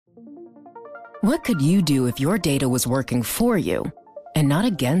What could you do if your data was working for you and not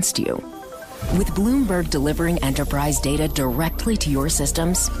against you? With Bloomberg delivering enterprise data directly to your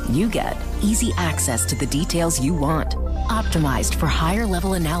systems, you get easy access to the details you want, optimized for higher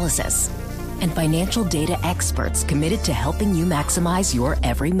level analysis, and financial data experts committed to helping you maximize your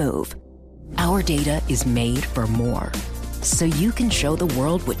every move. Our data is made for more, so you can show the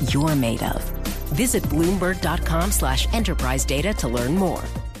world what you're made of. Visit Bloomberg.com/enterprise data to learn more.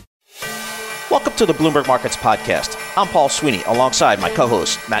 Welcome to the Bloomberg Markets Podcast. I'm Paul Sweeney, alongside my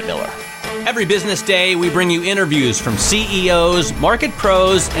co-host, Matt Miller. Every business day, we bring you interviews from CEOs, market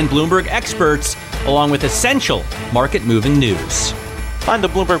pros, and Bloomberg experts, along with essential market-moving news. Find the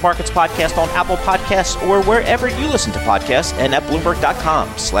Bloomberg Markets Podcast on Apple Podcasts or wherever you listen to podcasts and at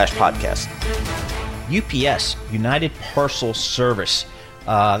Bloomberg.com/podcast. UPS, United Parcel Service.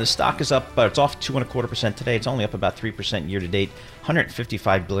 The stock is up, it's off 2.25% today. It's only up about 3% year to date,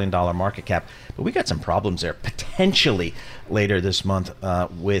 $155 billion market cap. But we got some problems there potentially later this month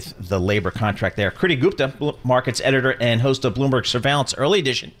with the labor contract there. Kriti Gupta, Markets editor and host of Bloomberg Surveillance Early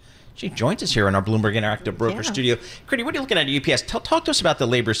Edition. She joins us here in our Bloomberg Interactive Broker studio. Kriti, what are you looking at UPS? Talk to us about the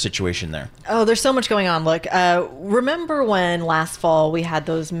labor situation there. Oh, there's so much going on. Look, remember when last fall we had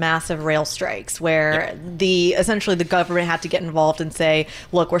those massive rail strikes where essentially the government had to get involved and say,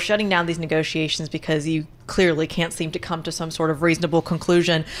 look, we're shutting down these negotiations because you clearly can't seem to come to some sort of reasonable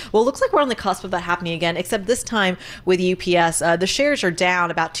conclusion. Well, it looks like we're on the cusp of that happening again, except this time with UPS. The shares are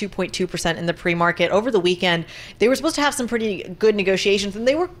down about 2.2% in the pre-market. Over the weekend, they were supposed to have some pretty good negotiations, and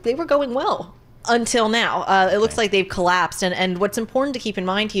they were going well until now. It looks like they've collapsed. And what's important to keep in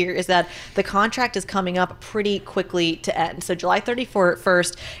mind here is that the contract is coming up pretty quickly to end. So July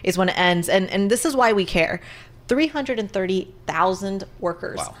 31st is when it ends. And this is why we care. 330,000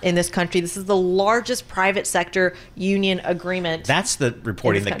 workers in this country. This is the largest private sector union agreement. That's the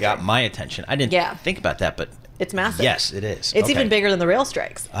reporting that got my attention. I didn't think about that, but it's massive. Yes, it is. It's even bigger than the rail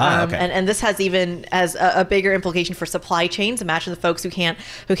strikes. And this has even as a bigger implication for supply chains. Imagine the folks who can't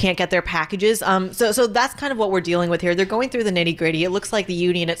get their packages. So that's kind of what we're dealing with here. They're going through the nitty gritty. It looks like the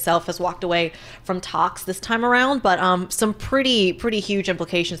union itself has walked away from talks this time around, but some pretty huge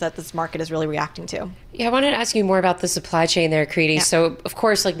implications that this market is really reacting to. Yeah, I wanted to ask you more about the supply chain there, Kriti. Yeah. So, of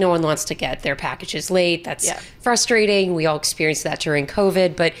course, no one wants to get their packages late. That's frustrating. We all experienced that during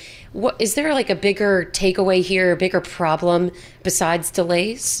COVID. But is there a bigger takeaway here, a bigger problem besides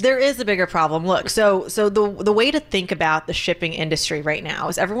delays? There is a bigger problem. Look, so the way to think about the shipping industry right now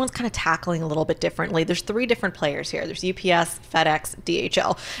is everyone's kind of tackling a little bit differently. There's three different players here. There's UPS, FedEx,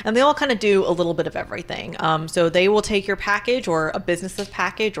 DHL, and they all kind of do a little bit of everything. So they will take your package or a business's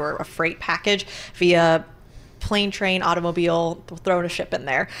package or a freight package via plane, train, automobile, throw in a ship in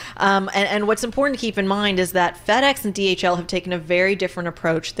there. And what's important to keep in mind is that FedEx and DHL have taken a very different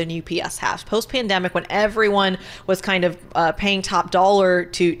approach than UPS has. Post-pandemic, when everyone was kind of paying top dollar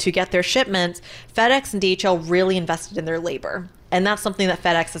to get their shipments, FedEx and DHL really invested in their labor. And that's something that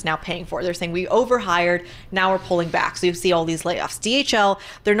FedEx is now paying for. They're saying we overhired, now we're pulling back. So you see all these layoffs. DHL,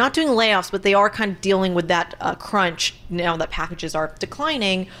 they're not doing layoffs, but they are kind of dealing with that crunch now that packages are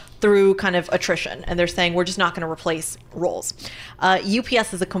declining through kind of attrition. And they're saying we're just not going to replace roles.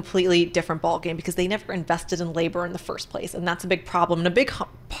 UPS is a completely different ballgame because they never invested in labor in the first place. And that's a big problem. And a big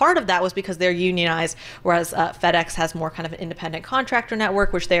part of that was because they're unionized, whereas FedEx has more kind of an independent contractor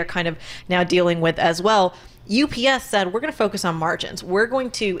network, which they are kind of now dealing with as well. UPS said, we're going to focus on margins. We're going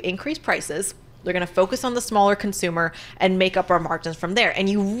to increase prices. They're going to focus on the smaller consumer and make up our margins from there. And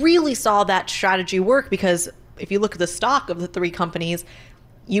you really saw that strategy work because if you look at the stock of the three companies,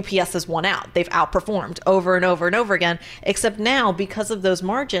 UPS has won out. They've outperformed over and over and over again, except now because of those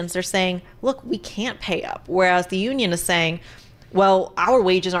margins, they're saying, look, we can't pay up. Whereas the union is saying, well, our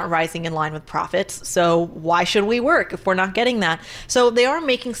wages aren't rising in line with profits, so why should we work if we're not getting that? So they are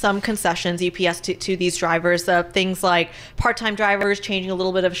making some concessions, UPS, to these drivers, things like part-time drivers changing a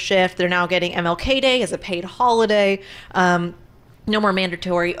little bit of shift. They're now getting MLK Day as a paid holiday. No more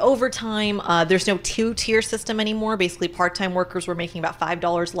mandatory overtime. There's no two-tier system anymore. Basically, part-time workers were making about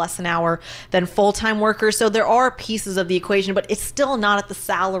 $5 less an hour than full-time workers. So there are pieces of the equation, but it's still not at the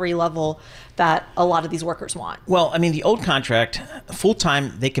salary level that a lot of these workers want. Well, I mean, the old contract,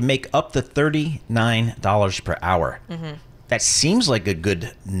 full-time, they can make up to $39 per hour. Mm-hmm. That seems like a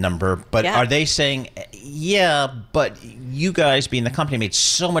good number, but are they saying, but you guys being the company made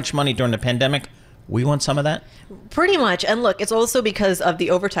so much money during the pandemic, we want some of that? Pretty much. And look, it's also because of the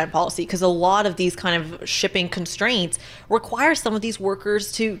overtime policy, because a lot of these kind of shipping constraints require some of these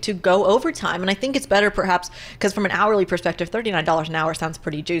workers to go overtime. And I think it's better perhaps because from an hourly perspective, $39 an hour sounds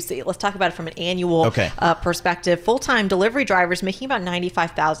pretty juicy. Let's talk about it from an annual perspective. Full-time delivery drivers making about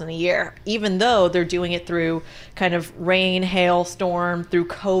 $95,000 a year, even though they're doing it through kind of rain, hail, storm, through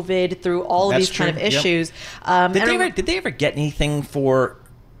COVID, through all of these kind of issues. Did they ever get anything for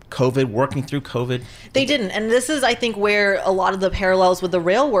COVID, working through COVID? They didn't. And this is, I think, where a lot of the parallels with the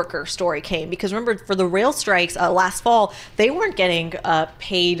rail worker story came. Because remember, for the rail strikes last fall, they weren't getting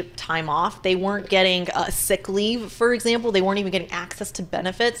paid time off. They weren't getting sick leave, for example. They weren't even getting access to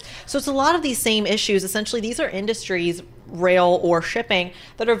benefits. So it's a lot of these same issues. Essentially, these are industries, rail or shipping,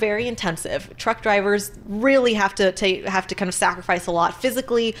 that are very intensive. Truck drivers really have to kind of sacrifice a lot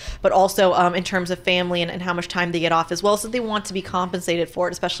physically, but also in terms of family and how much time they get off as well. So they want to be compensated for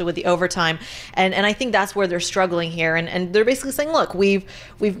it, especially with the overtime. And I think that's where they're struggling here. And they're basically saying, look, we've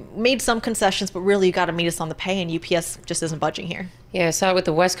made some concessions, but really you got to meet us on the pay, and UPS just isn't budging here. Yeah, I saw it with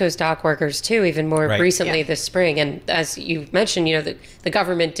the West Coast dock workers too, even more recently this spring. And as you mentioned, the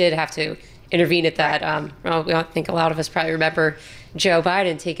government did have to intervene at that. I think a lot of us probably remember Joe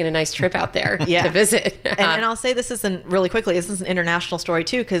Biden taking a nice trip out there to visit. And I'll say this is an international story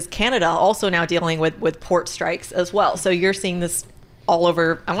too, because Canada also now dealing with port strikes as well. So you're seeing this all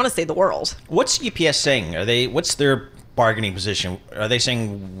over, I want to say, the world. What's UPS saying? What's their bargaining position? Are they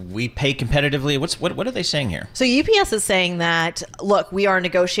saying we pay competitively? What are they saying here? So UPS is saying that, look, we are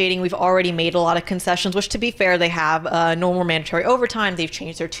negotiating. We've already made a lot of concessions, which, to be fair, they have no more mandatory overtime. They've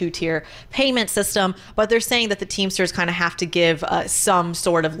changed their 2-tier payment system, but they're saying that the Teamsters kind of have to give some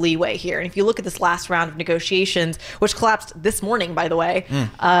sort of leeway here. And if you look at this last round of negotiations, which collapsed this morning, by the way,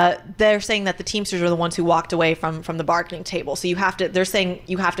 they're saying that the Teamsters are the ones who walked away from the bargaining table. So they're saying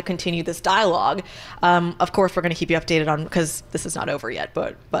you have to continue this dialogue. Of course, we're going to keep you updated on, because this is not over yet,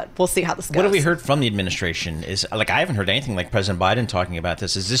 but we'll see how this goes. What have we heard from the administration? I haven't heard anything like President Biden talking about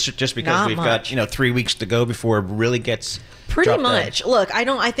this. Is this just because we've got 3 weeks to go before it really gets pretty much? Look,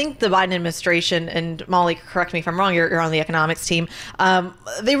 I think the Biden administration, and Molly, correct me if I'm wrong, you're on the economics team,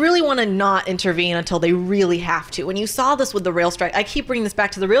 they really want to not intervene until they really have to. When you saw this with the rail strike, I keep bringing this back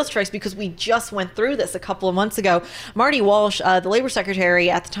to the rail strikes because we just went through this a couple of months ago. Marty Walsh, the labor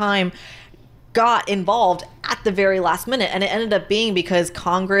secretary at the time, got involved at the very last minute, and it ended up being because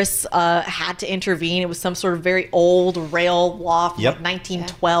Congress had to intervene. It was some sort of very old rail law from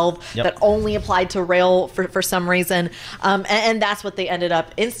 1912 that only applied to rail for some reason, and that's what they ended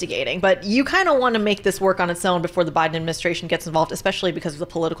up instigating. But you kind of want to make this work on its own before the Biden administration gets involved, especially because of the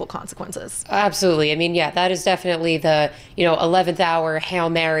political consequences. Absolutely. I mean, that is definitely the 11th hour Hail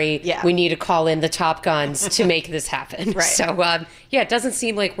Mary. We need to call in the Top Guns to make this happen. Right. So it doesn't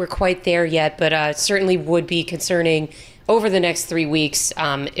seem like we're quite there yet, but certainly would be concerning over the next 3 weeks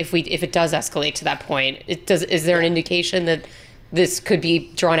if it does escalate to that point. Is there an indication that this could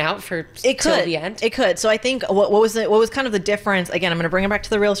be drawn out till the end? It could. So I think what was kind of the difference, again, I'm going to bring it back to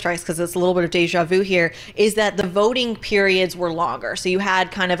the rail strikes because it's a little bit of deja vu here, is that the voting periods were longer. So you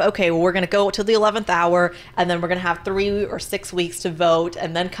had kind of, we're going to go to the 11th hour, and then we're going to have 3 or 6 weeks to vote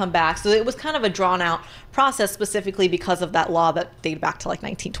and then come back. So it was kind of a drawn out process, specifically because of that law that dated back to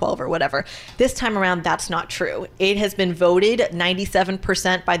 1912 or whatever. This time around, that's not true. It has been voted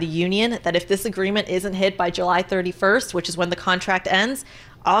 97% by the union that if this agreement isn't hit by July 31st, which is when the contract ends,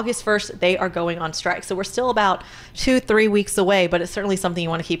 August 1st, they are going on strike. So we're still about 2-3 weeks away, but it's certainly something you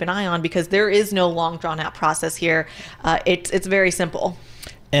want to keep an eye on because there is no long drawn out process here. It's very simple.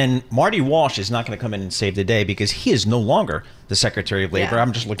 And Marty Walsh is not going to come in and save the day because he is no longer the Secretary of Labor.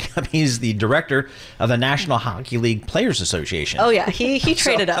 I'm just looking up. He's the director of the National Hockey League Players Association. Oh, yeah. He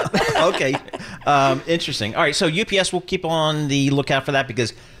traded up. Okay. Interesting. All right. So UPS will keep on the lookout for that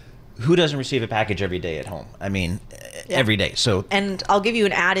because who doesn't receive a package every day at home? I mean, every day. So, and I'll give you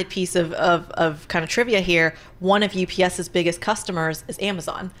an added piece of kind of trivia here. One of UPS's biggest customers is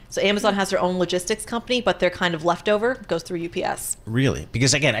Amazon. So Amazon has their own logistics company, but their kind of leftover goes through UPS. Really?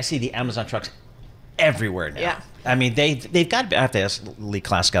 Because again, I see the Amazon trucks everywhere now. Yeah. I mean, they've got to be, I have to ask Lee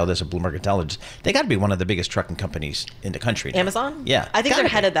Klaskow this at Bloomberg Intelligence, they got to be one of the biggest trucking companies in the country now. Amazon? Yeah. I think they're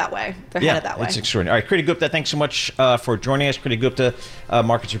headed that way. Headed that way. It's extraordinary. All right, Kriti Gupta, thanks so much for joining us. Kriti Gupta,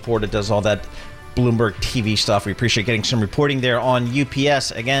 markets reporter, does all that Bloomberg TV stuff. We appreciate getting some reporting there on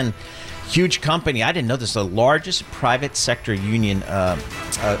UPS. Again, huge company. I didn't know this. The largest private sector union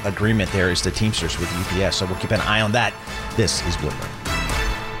agreement there is the Teamsters with UPS. So we'll keep an eye on that. This is Bloomberg.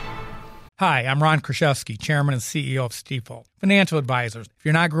 Hi, I'm Ron Kraszewski, Chairman and CEO of Stifel. Financial advisors, if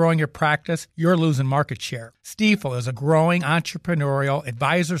you're not growing your practice, you're losing market share. Stifel is a growing, entrepreneurial,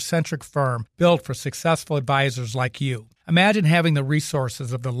 advisor-centric firm built for successful advisors like you. Imagine having the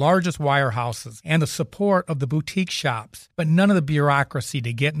resources of the largest wirehouses and the support of the boutique shops, but none of the bureaucracy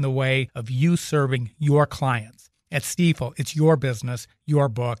to get in the way of you serving your clients. At Stifel, it's your business, your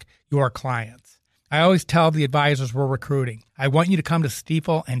book, your clients. I always tell the advisors we're recruiting, I want you to come to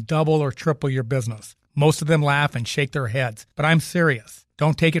Stifel and double or triple your business. Most of them laugh and shake their heads, but I'm serious.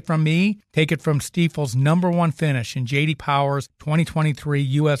 Don't take it from me. Take it from Stifel's #1 finish in J.D. Power's 2023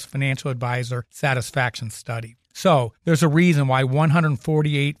 U.S. Financial Advisor Satisfaction Study. So, there's a reason why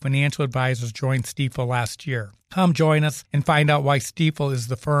 148 financial advisors joined Stifel last year. Come join us and find out why Stifel is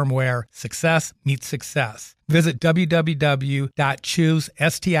the firm where success meets success. Visit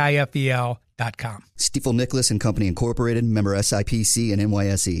www.choosestifel.com. Stifel Nicholas and Company Incorporated, member SIPC and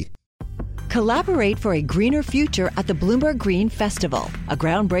NYSE. Collaborate for a greener future at the Bloomberg Green Festival, a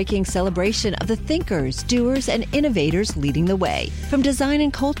groundbreaking celebration of the thinkers, doers, and innovators leading the way. From design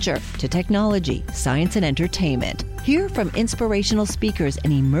and culture to technology, science, and entertainment. Hear from inspirational speakers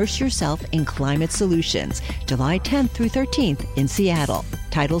and immerse yourself in climate solutions. July 10th through 13th in Seattle.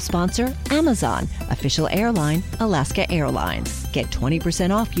 Title sponsor, Amazon. Official airline, Alaska Airlines. Get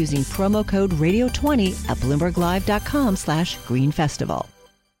 20% off using promo code radio20 at BloombergLive.com/greenfestival.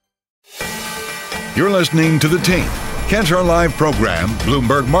 You're listening to The Tape. Catch our live program,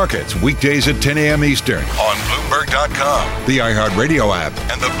 Bloomberg Markets, weekdays at 10 a.m. Eastern on Bloomberg.com, the iHeartRadio app,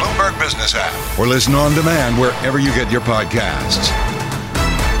 and the Bloomberg Business app, or listen on demand wherever you get your podcasts.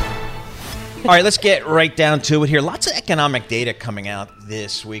 All right, let's get right down to it here. Lots of economic data coming out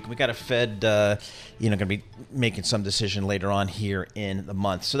this week. We got a Fed, going to be making some decision later on here in the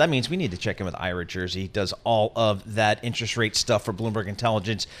month. So that means we need to check in with Ira Jersey. He does all of that interest rate stuff for Bloomberg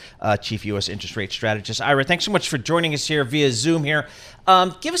Intelligence, Chief U.S. Interest Rate Strategist. Ira, thanks so much for joining us here via Zoom here.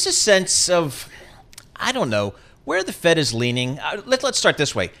 Give us a sense of, I don't know, where the Fed is leaning. Let's start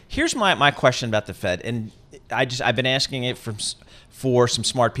this way. Here's my question about the Fed, and I've been asking it for some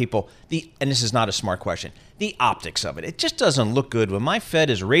smart people. And this is not a smart question. The optics of it. It just doesn't look good when my Fed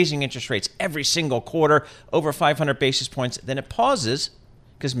is raising interest rates every single quarter over 500 basis points. Then it pauses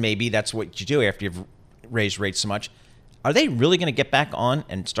because maybe that's what you do after you've raised rates so much. Are they really going to get back on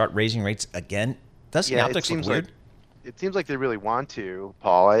and start raising rates again? Doesn't the optics look weird? It seems like they really want to,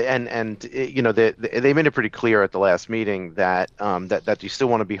 Paul, and they made it pretty clear at the last meeting that that you still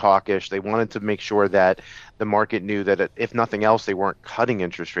want to be hawkish. They wanted to make sure that the market knew that if nothing else, they weren't cutting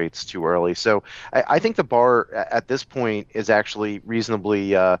interest rates too early. So I think the bar at this point is actually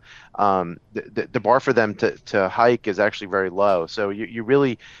reasonably the bar for them to hike is actually very low. So you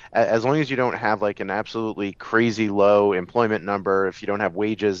really, as long as you don't have like an absolutely crazy low employment number, if you don't have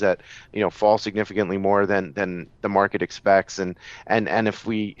wages that fall significantly more than the market expects, and if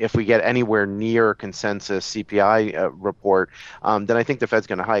we get anywhere near consensus CPI report, then I think the Fed's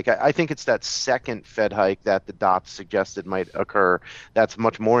going to hike. I think it's that second Fed hike that the dots suggested might occur that's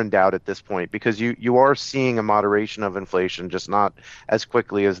much more in doubt at this point, because you are seeing a moderation of inflation, just not as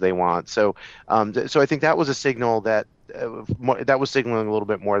quickly as they want. So I think that was a signal that was signaling a little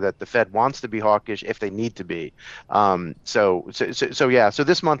bit more that the Fed wants to be hawkish if they need to be. So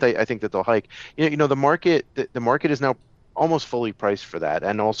this month I think that they'll hike. The market is now almost fully priced for that,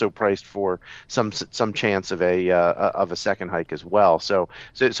 and also priced for some chance of a second hike as well. So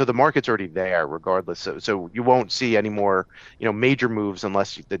the market's already there regardless. So you won't see any more major moves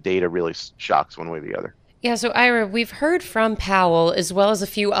unless the data really shocks one way or the other. Yeah, so Ira, we've heard from Powell as well as a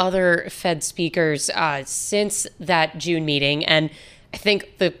few other Fed speakers since that June meeting, and I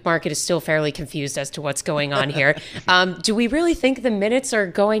think the market is still fairly confused as to what's going on here. Do we really think the minutes are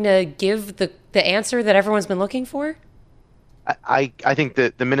going to give the answer that everyone's been looking for? I think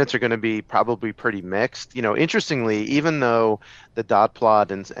that the minutes are going to be probably pretty mixed. Interestingly, even though the dot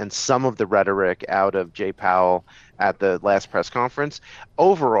plot and some of the rhetoric out of Jay Powell at the last press conference,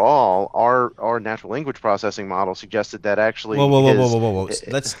 overall, our natural language processing model suggested that actually. Whoa.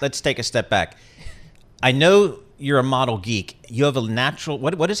 Let's take a step back. I know you're a model geek. You have a natural,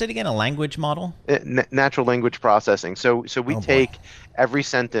 what is it again? A language model? Natural language processing. So we take every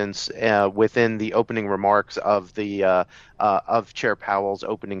sentence within the opening remarks of the of Chair Powell's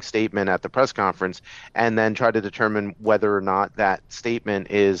opening statement at the press conference, and then try to determine whether or not that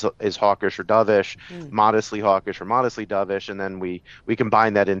statement is hawkish or dovish, modestly hawkish or modestly dovish, and then we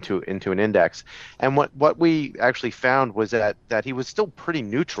combine that into an index. And what we actually found was that he was still pretty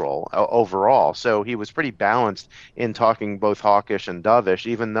neutral overall. So he was pretty balanced in talking both hawkish and dovish,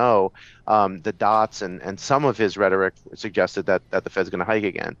 even though the dots and some of his rhetoric suggested that the Fed's going to hike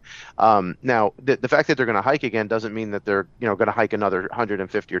again. Now, the fact that they're going to hike again doesn't mean that they're going to hike another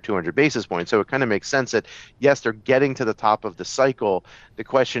 150 or 200 basis points. So it kind of makes sense that, yes, they're getting to the top of the cycle. The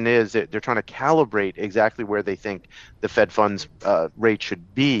question is that they're trying to calibrate exactly where they think the Fed funds rate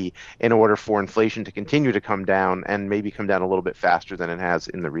should be in order for inflation to continue to come down and maybe come down a little bit faster than it has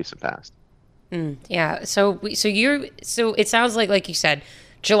in the recent past. Yeah. So it sounds like you said,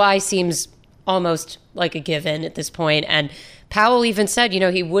 July seems almost like a given at this point. And Powell even said,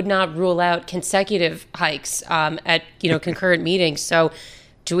 he would not rule out consecutive hikes at, concurrent meetings. So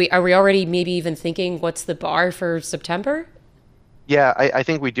are we already maybe even thinking what's the bar for September? Yeah, I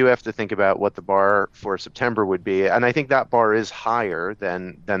think we do have to think about what the bar for September would be, and I think that bar is higher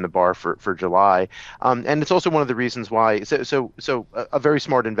than the bar for July, and it's also one of the reasons why. So a very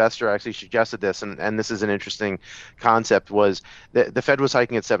smart investor actually suggested this, and this is an interesting concept. Was the Fed was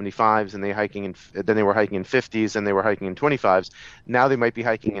hiking at 75s, and then they were hiking in 50s, and they were hiking in 25s. Now they might be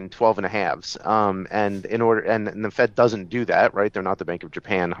hiking in 12 and a halves, and and the Fed doesn't do that, right? They're not the Bank of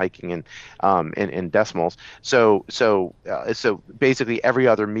Japan hiking in decimals. So basically every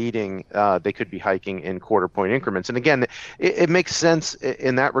other meeting they could be hiking in quarter point increments. And again, it makes sense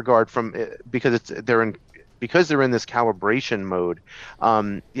in that regard because they're in this calibration mode.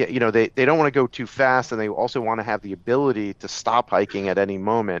 They don't want to go too fast, and they also want to have the ability to stop hiking at any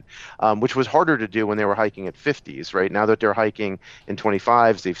moment, which was harder to do when they were hiking at 50s. Right now that they're hiking in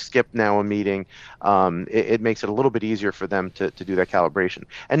 25s, they've skipped now a meeting. It makes it a little bit easier for them to do that calibration,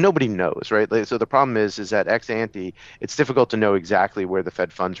 and nobody knows, right? So the problem is that ex ante, it's difficult to know exactly where the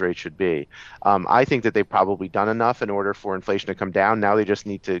Fed funds rate should be. I think that they've probably done enough in order for inflation to come down. Now they just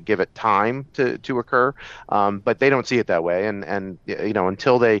need to give it time to occur. But they don't see it that way, and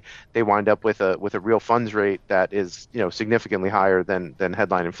until they wind up with a real funds rate that is significantly higher than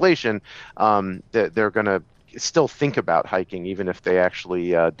headline inflation, they're going to still think about hiking, even if they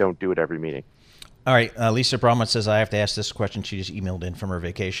actually don't do it every meeting. All right, Lisa Bromwich says I have to ask this question. She just emailed in from her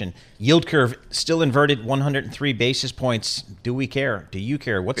vacation. Yield curve still inverted, 103 basis points. Do we care? Do you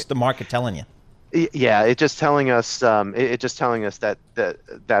care? What's the market telling you? Yeah, it's just telling us that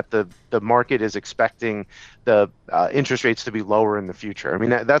the market is expecting the interest rates to be lower in the future. I mean,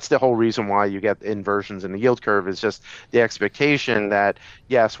 that's the whole reason why you get inversions in the yield curve, is just the expectation that,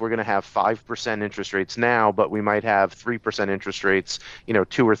 yes, we're going to have 5% interest rates now, but we might have 3% interest rates,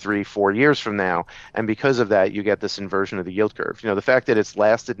 2 or 3, 4 years from now. And because of that, you get this inversion of the yield curve. The fact that it's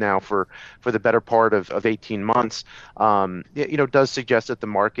lasted now for the better part of 18 months, does suggest that the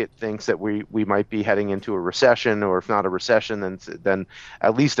market thinks that we might be heading into a recession, or if not a recession, then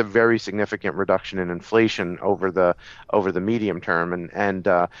at least a very significant reduction in inflation over the medium term, and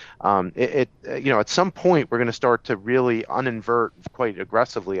at some point we're going to start to really uninvert quite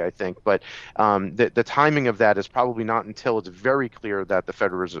aggressively, I think. But the timing of that is probably not until it's very clear that the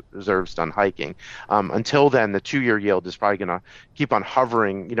Federal Reserve's done hiking. Until then, the 2-year yield is probably going to keep on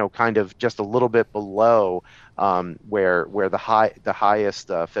hovering, kind of just a little bit below where the highest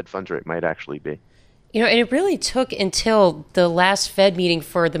Fed funds rate might actually be. And it really took until the last Fed meeting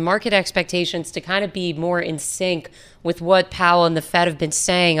for the market expectations to kind of be more in sync with what Powell and the Fed have been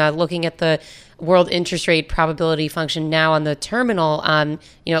saying. Looking at the world interest rate probability function now on the terminal,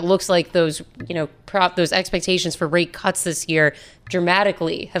 it looks like those expectations for rate cuts this year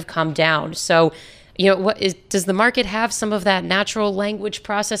dramatically have come down. So, does the market have some of that natural language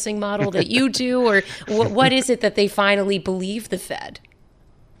processing model that you do, or what is it that they finally believe the Fed?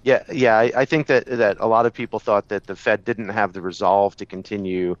 Yeah. I think that a lot of people thought that the Fed didn't have the resolve to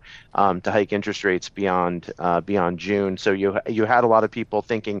continue to hike interest rates beyond June. So you had a lot of people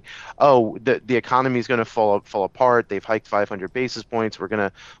thinking, oh, the economy is going to fall apart. They've hiked 500 basis points. We're going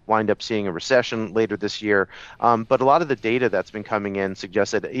to wind up seeing a recession later this year. But a lot of the data that's been coming in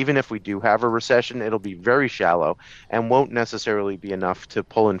suggests that even if we do have a recession, it'll be very shallow and won't necessarily be enough to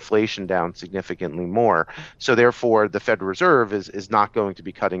pull inflation down significantly more. So therefore, the Federal Reserve is not going to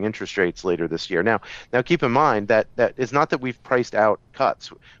be cutting interest rates later this year. Now keep in mind that it's not that we've priced out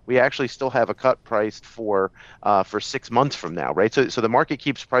cuts. We actually still have a cut priced for 6 months from now, right? So the market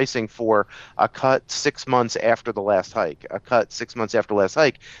keeps pricing for a cut 6 months after the last hike.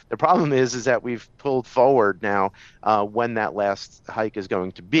 The problem is that we've pulled forward now when that last hike is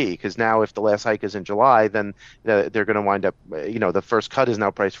going to be, because now if the last hike is in July, then they're going to wind up, the first cut is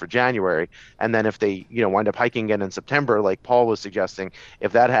now priced for January, and then if they wind up hiking again in September, like Paul was suggesting,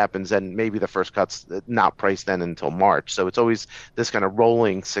 if that that happens, then maybe the first cut's not priced then until March. So it's always this kind of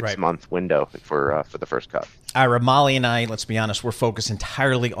rolling 6-month window for the first cut. Ira, Molly and I, let's be honest, we're focused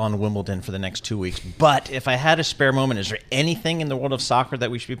entirely on Wimbledon for the next 2 weeks. But if I had a spare moment, is there anything in the world of soccer that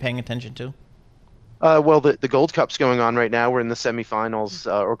we should be paying attention to? Well, the Gold Cup's going on right now. We're in the semifinals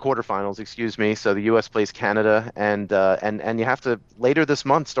or quarterfinals, excuse me. So the U.S. plays Canada, and you have to later this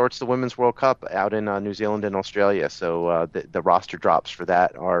month starts the Women's World Cup out in New Zealand and Australia. So the roster drops for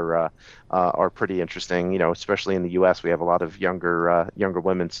that are pretty interesting. Especially in the U.S., we have a lot of younger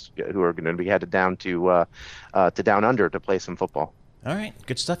women who are going to be headed down to Down Under to play some football. All right,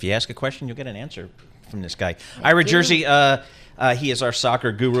 good stuff. You ask a question, you'll get an answer from this guy. Ira Jersey, he is our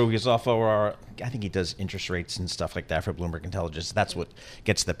soccer guru. He's also I think he does interest rates and stuff like that for Bloomberg Intelligence. That's what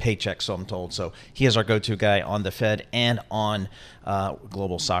gets the paycheck, so I'm told. So he is our go-to guy on the Fed and on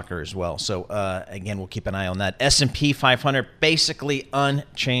global soccer as well. So again, we'll keep an eye on that. S&P 500 basically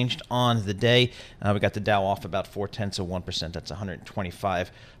unchanged on the day. We got the Dow off about 0.4%. That's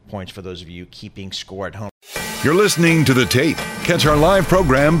 125 points for those of you keeping score at home. You're listening to The Tape. Catch our live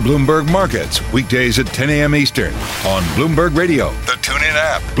program, Bloomberg Markets, weekdays at 10 a.m. Eastern on Bloomberg Radio, the TuneIn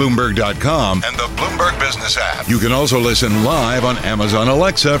app, Bloomberg.com, and the Bloomberg Business app. You can also listen live on Amazon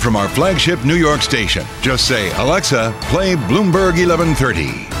Alexa from our flagship New York station. Just say, Alexa, play Bloomberg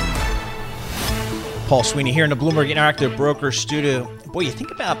 1130. Paul Sweeney here in the Bloomberg Interactive Broker Studio. Boy, you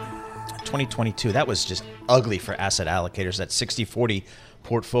think about 2022, that was just ugly for asset allocators. That 60-40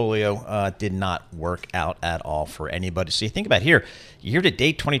 portfolio did not work out at all for anybody. So you think about here, year to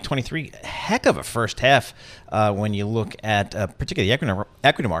date 2023, heck of a first half when you look at particularly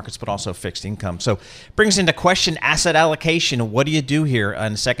equity markets, but also fixed income. So brings into question asset allocation. What do you do here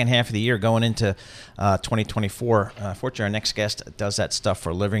in the second half of the year going into 2024? Fortunately, our next guest does that stuff for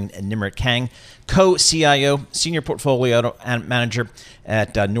a living. Nimrit Kang, co-CIO, senior portfolio manager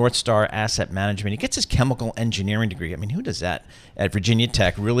at North Star Asset Management. He gets his chemical engineering degree. I mean, who does that? At Virginia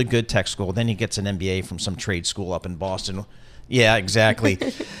Tech, really good tech school. Then he gets an MBA from some trade school up in Boston. Yeah, exactly.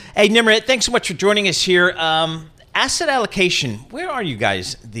 Hey, Nimrit, thanks so much for joining us here. Asset allocation, where are you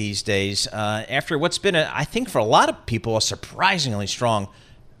guys these days after what's been, I think for a lot of people, a surprisingly strong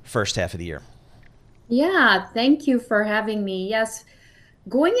first half of the year? Yeah, thank you for having me. Yes,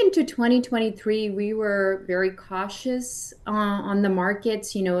 going into 2023, we were very cautious on the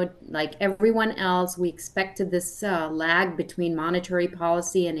markets. Like everyone else, we expected this lag between monetary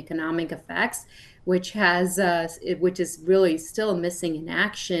policy and economic effects, which is really still missing in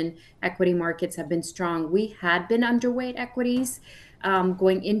action. Equity markets have been strong. We had been underweight equities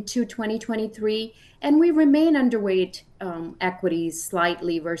going into 2023, and we remain underweight equities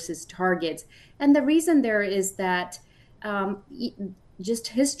slightly versus targets. And the reason there is that just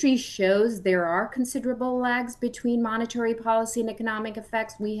history shows there are considerable lags between monetary policy and economic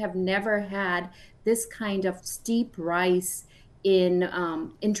effects. We have never had this kind of steep rise in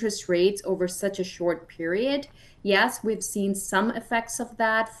interest rates over such a short period. Yes, we've seen some effects of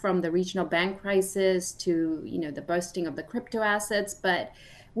that from the regional bank crisis to the bursting of the crypto assets, but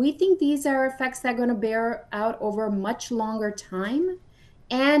we think these are effects that are going to bear out over a much longer time.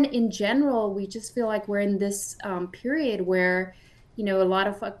 And in general, we just feel like we're in this period where a lot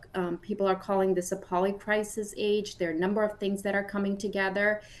of people are calling this a polycrisis age. There are a number of things that are coming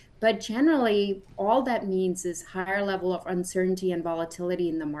together. But generally, all that means is higher level of uncertainty and volatility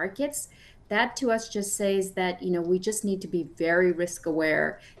in the markets. That to us just says that, we just need to be very risk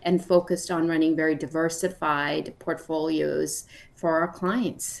aware and focused on running very diversified portfolios for our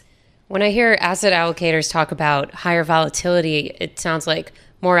clients. When I hear asset allocators talk about higher volatility, it sounds like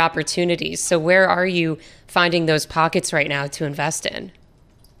more opportunities. So where are you finding those pockets right now to invest in?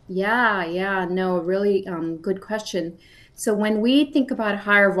 Yeah, no, really good question. So when we think about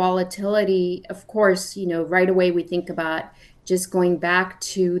higher volatility, of course, right away we think about just going back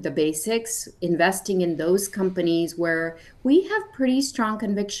to the basics, investing in those companies where we have pretty strong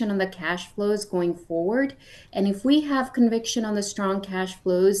conviction on the cash flows going forward. And if we have conviction on the strong cash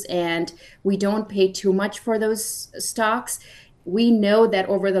flows and we don't pay too much for those stocks, we know that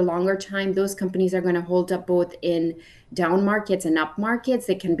over the longer time, those companies are going to hold up both in down markets and up markets.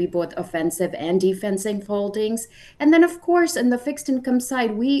 They can be both offensive and defensive holdings. And then, of course, in the fixed income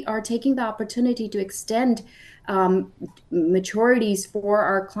side, we are taking the opportunity to extend maturities for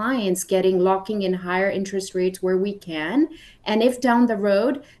our clients, locking in higher interest rates where we can. And if down the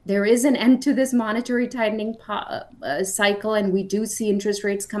road there is an end to this monetary tightening cycle and we do see interest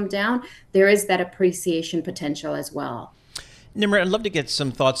rates come down, there is that appreciation potential as well. Nimrit, I'd love to get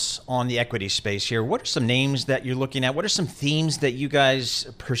some thoughts on the equity space here. What are some names that you're looking at? What are some themes that you guys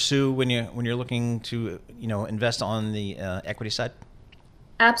pursue when you're looking to invest on the equity side?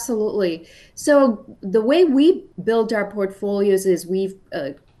 Absolutely. So the way we build our portfolios is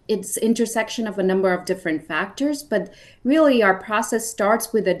it's intersection of a number of different factors, but really our process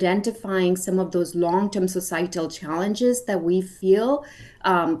starts with identifying some of those long-term societal challenges that we feel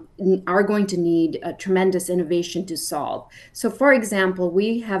are going to need a tremendous innovation to solve. So for example,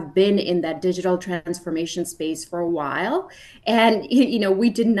 we have been in that digital transformation space for a while, and we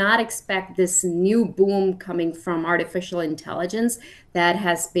did not expect this new boom coming from artificial intelligence that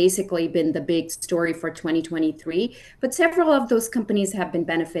has basically been the big story for 2023. But several of those companies have been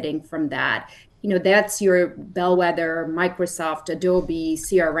benefiting from that. That's your bellwether, Microsoft, Adobe,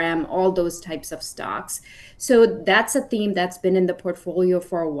 CRM, all those types of stocks. So that's a theme that's been in the portfolio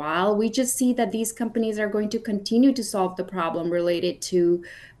for a while. We just see that these companies are going to continue to solve the problem related to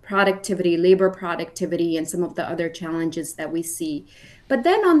productivity, labor productivity, and some of the other challenges that we see. But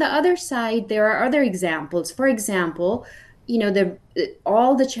then on the other side, there are other examples. For example,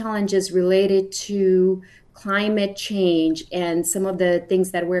 all the challenges related to climate change and some of the things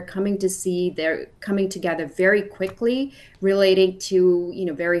that we're coming to see, they're coming together very quickly, relating to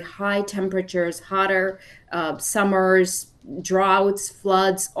very high temperatures, hotter summers, droughts,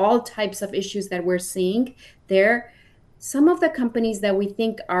 floods, all types of issues that we're seeing there. Some of the companies that we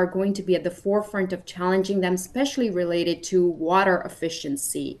think are going to be at the forefront of challenging them, especially related to water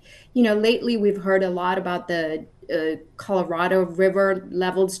efficiency. Lately we've heard a lot about the Colorado River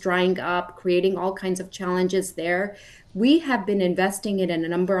levels drying up, creating all kinds of challenges there. We have been investing in a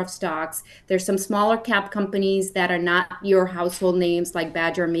number of stocks. There's some smaller cap companies that are not your household names like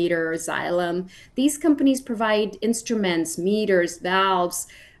Badger Meter or Xylem. These companies provide instruments, meters, valves,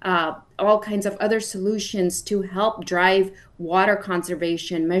 all kinds of other solutions to help drive water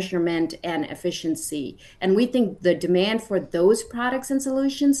conservation, measurement, and efficiency. And we think the demand for those products and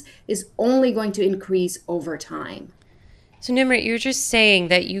solutions is only going to increase over time. So Nimrit, you were just saying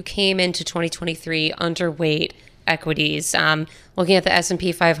that you came into 2023 underweight equities. Looking at the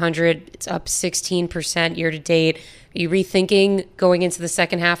S&P 500, it's up 16% year to date. Are you rethinking going into the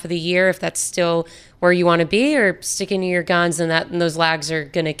second half of the year if that's still where you want to be, or sticking to your guns and those lags are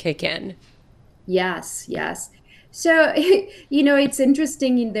going to kick in? Yes. So, it's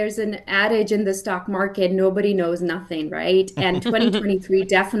interesting. There's an adage in the stock market, nobody knows nothing, right? And 2023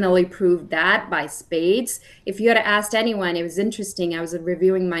 definitely proved that by spades. If you had asked anyone, it was interesting. I was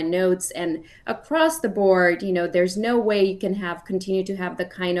reviewing my notes, and across the board, there's no way you can continue to have the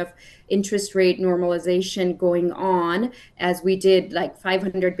kind of interest rate normalization going on as we did, like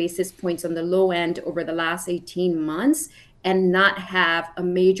 500 basis points on the low end over the last 18 months. And not have a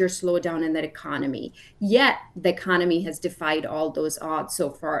major slowdown in the economy. Yet the economy has defied all those odds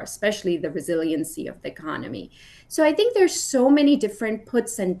so far, especially the resiliency of the economy. So I think there's so many different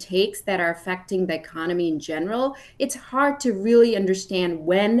puts and takes that are affecting the economy in general. It's hard to really understand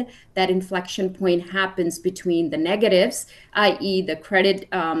when that inflection point happens between the negatives, i.e. the credit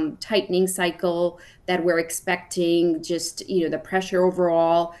tightening cycle that we're expecting, just the pressure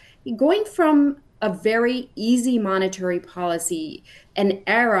overall, going from a very easy monetary policy, an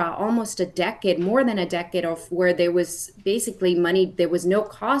era, almost a decade, more than a decade of where there was basically money, there was no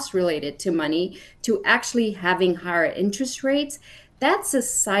cost related to money, to actually having higher interest rates. That's a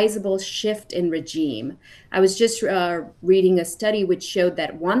sizable shift in regime. I was just reading a study which showed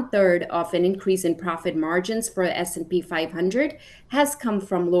that 1/3 of an increase in profit margins for the S&P 500 has come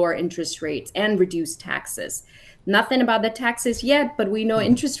from lower interest rates and reduced taxes. Nothing about the taxes yet, but we know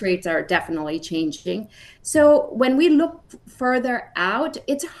interest rates are definitely changing. So when we look further out,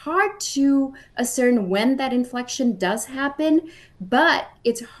 it's hard to ascertain when that inflection does happen, but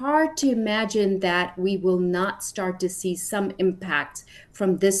it's hard to imagine that we will not start to see some impact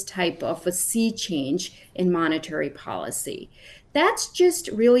from this type of a sea change in monetary policy. That's just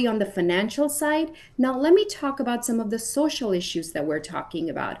really on the financial side. Now, let me talk about some of the social issues that we're talking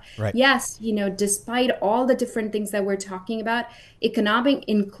about. Right. Yes, despite all the different things that we're talking about, economic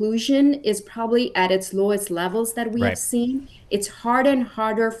inclusion is probably at its lowest levels that we have seen. It's harder and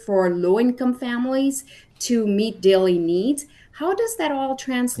harder for low-income families to meet daily needs. How does that all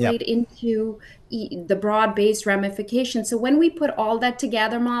translate into the broad-based ramifications? So when we put all that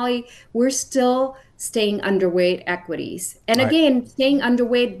together, Molly, we're still staying underweight equities. And again, staying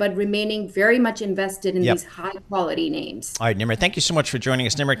underweight, but remaining very much invested in these high-quality names. All right, Nimrit, thank you so much for joining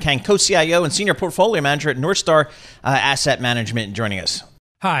us. Nimrit Kang, co-CIO and Senior Portfolio Manager at Northstar Asset Management, joining us.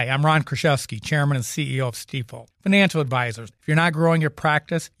 Hi, I'm Ron Kraszewski, Chairman and CEO of Stifel. Financial advisors, if you're not growing your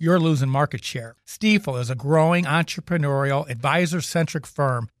practice, you're losing market share. Stifel is a growing entrepreneurial, advisor-centric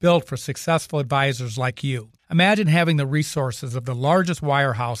firm built for successful advisors like you. Imagine having the resources of the largest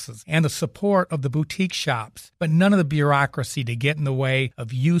wirehouses and the support of the boutique shops, but none of the bureaucracy to get in the way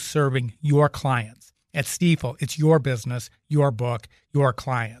of you serving your clients. At Stifel, it's your business, your book, your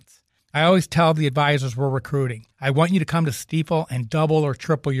clients. I always tell the advisors we're recruiting, I want you to come to Stifel and double or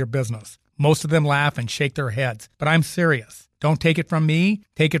triple your business. Most of them laugh and shake their heads, but I'm serious. Don't take it from me.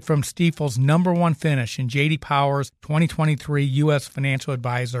 Take it from Stifel's #1 finish in J.D. Power's 2023 U.S. Financial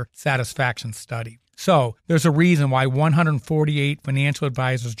Advisor Satisfaction Study. So, there's a reason why 148 financial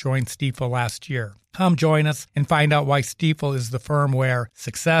advisors joined Stifel last year. Come join us and find out why Stifel is the firm where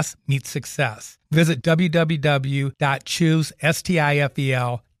success meets success. Visit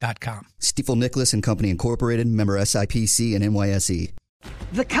www.choosestifel.com. Stifel Nicholas and Company Incorporated, member SIPC and NYSE.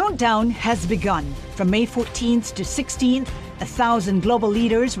 The countdown has begun. From May 14th to 16th, 1,000 global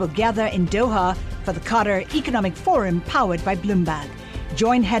leaders will gather in Doha for the Qatar Economic Forum powered by Bloomberg.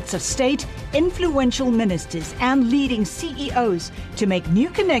 Join heads of state, influential ministers, and leading CEOs to make new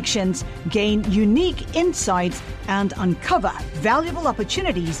connections, gain unique insights, and uncover valuable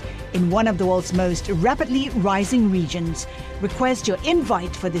opportunities in one of the world's most rapidly rising regions. Request your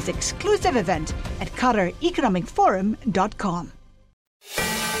invite for this exclusive event at QatarEconomicForum.com.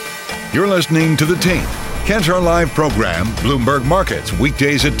 You're listening to The Tape, Cantor Live program, Bloomberg Markets,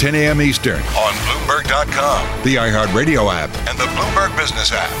 weekdays at 10 a.m. Eastern on Bloomberg.com, the iHeartRadio app, and the Bloomberg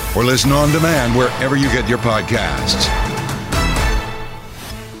Business app, or listen on demand wherever you get your podcasts.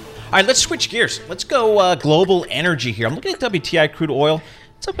 All right, let's switch gears. Let's go global energy here. I'm looking at WTI crude oil.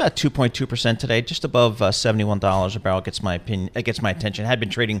 It's up about 2.2% today, just above $71 a barrel. It gets my attention. It had been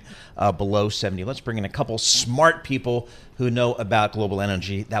trading below 70. Let's bring in a couple smart people who know about global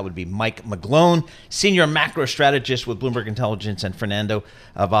energy. That would be Mike McGlone, senior macro strategist with Bloomberg Intelligence, and Fernando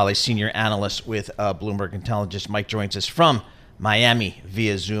Valle, senior analyst with Bloomberg Intelligence. Mike joins us from Miami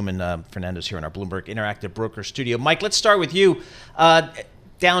via Zoom, and Fernando's here in our Bloomberg Interactive Broker studio. Mike, let's start with you.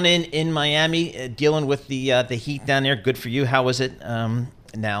 Down in Miami, dealing with the heat down there. Good for you. How is it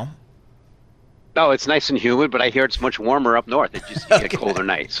now? Oh, it's nice and humid, but I hear it's much warmer up north. It just get colder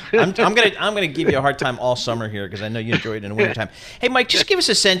nights. I'm gonna give you a hard time all summer here because I know you enjoy it in the wintertime. Hey, Mike, just give us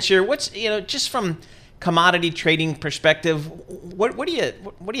a sense here. What's just from commodity trading perspective, what do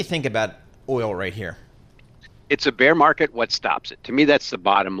you think about oil right here? It's a bear market. What stops it? To me, that's the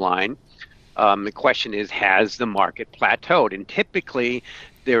bottom line. The question is, has the market plateaued? And typically,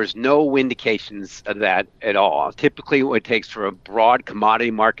 there's no indications of that at all. Typically, what it takes for a broad commodity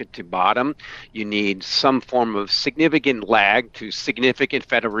market to bottom, you need some form of significant lag to significant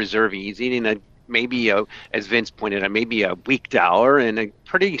Federal Reserve easing, and maybe, as Vince pointed out, maybe a weak dollar and a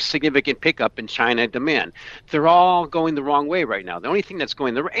pretty significant pickup in China demand. They're all going the wrong way right now. The only thing that's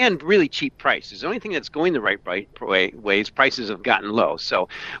going and really cheap prices. The only thing that's going the right way is prices have gotten low. So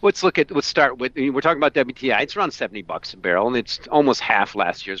let's start with, we're talking about WTI. It's around $70 a barrel, and it's almost half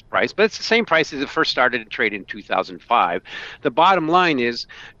last year's price, but it's the same price as it first started to trade in 2005. The bottom line is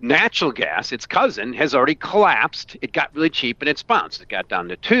natural gas, its cousin, has already collapsed. It got really cheap and it's bounced. It got down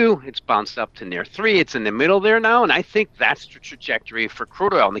to 2. It's bounced up to near 3. It's in the middle there now, and I think that's the trajectory for crude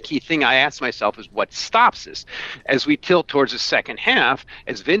oil. And the key thing I ask myself is what stops this? As we tilt towards the second half,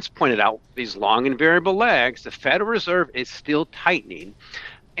 as Vince pointed out, these long and variable lags, the Federal Reserve is still tightening.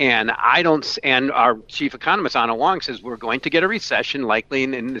 And our chief economist, Anna Wong, says we're going to get a recession likely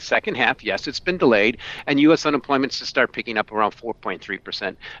in the second half. Yes, it's been delayed. And U.S. unemployment's to start picking up around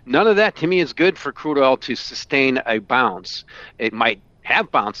 4.3%. None of that, to me, is good for crude oil to sustain a bounce. It might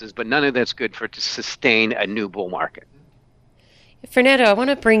have bounces, but none of that's good for it to sustain a new bull market. Fernando, I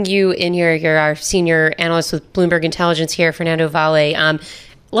want to bring you in here. You're our senior analyst with Bloomberg Intelligence here, Fernando Valle.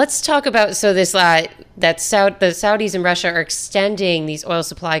 Let's talk about this the Saudis and Russia are extending these oil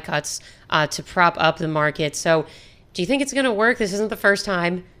supply cuts to prop up the market. So, do you think it's going to work? This isn't the first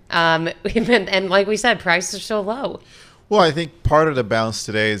time, and like we said, prices are so low. Well, I think part of the bounce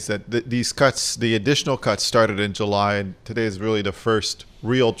today is that these cuts, the additional cuts, started in July, and today is really the first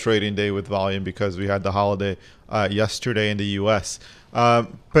real trading day with volume because we had the holiday yesterday in the U.S.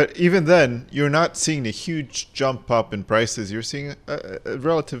 But even then, you're not seeing a huge jump up in prices. You're seeing a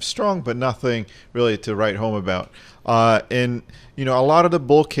relative strong, but nothing really to write home about. And a lot of the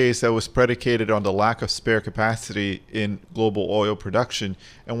bull case that was predicated on the lack of spare capacity in global oil production.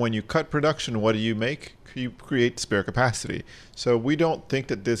 And when you cut production, what do you make? You create spare capacity. So we don't think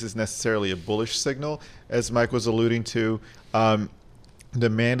that this is necessarily a bullish signal, as Mike was alluding to.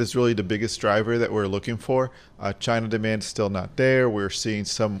 Demand is really the biggest driver that we're looking for. China demand is still not there. We're seeing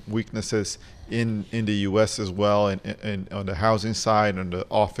some weaknesses in the U.S. as well, and on the housing side, on the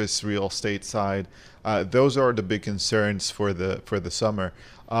office real estate side. Those are the big concerns for the summer.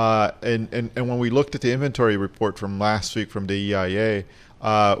 And when we looked at the inventory report from last week from the EIA,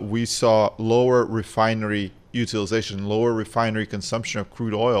 we saw lower refinery utilization, lower refinery consumption of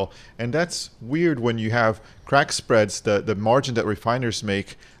crude oil. And that's weird when you have crack spreads, the margin that refiners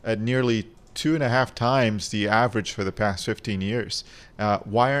make, at nearly 2.5 times the average for the past 15 years.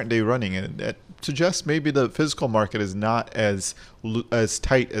 Why aren't they running? And it suggests maybe the physical market is not as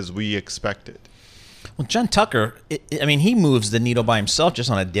tight as we expected. Well, John Tucker, he moves the needle by himself just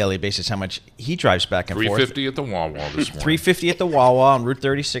on a daily basis, how much he drives back and forth. $3.50 at the Wawa this morning. $3.50 at the Wawa on Route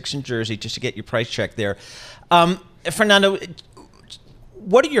 36 in Jersey, just to get your price check there. Fernando,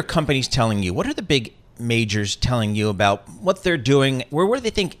 what are your companies telling you? What are the big majors telling you about what they're doing? Where do they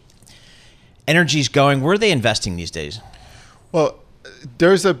think energy's going? Where are they investing these days? Well,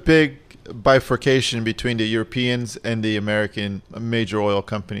 there's a big bifurcation between the Europeans and the American major oil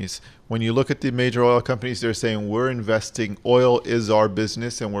companies. When you look at the major oil companies, they're saying we're investing. Oil is our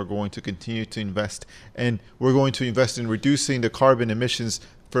business, and we're going to continue to invest. And we're going to invest in reducing the carbon emissions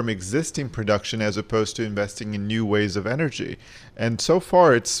from existing production as opposed to investing in new ways of energy. And so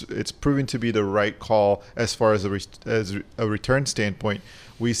far, it's proven to be the right call as far as a return standpoint.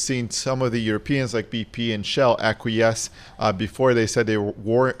 We've seen some of the Europeans like BP and Shell acquiesce before. They said they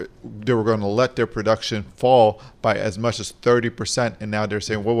were going to let their production fall by as much as 30%, and now they're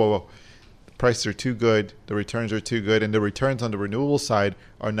saying, whoa. The prices are too good, the returns are too good, and the returns on the renewable side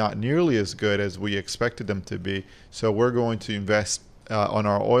are not nearly as good as we expected them to be. So we're going to invest on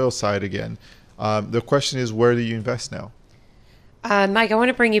our oil side again. The question is, where do you invest now? Mike, I want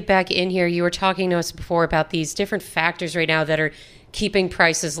to bring you back in here. You were talking to us before about these different factors right now that are keeping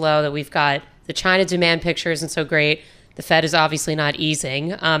prices low, that we've got the China demand picture isn't so great. The Fed is obviously not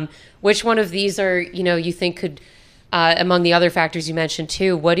easing. Which one of these are, you think could, among the other factors you mentioned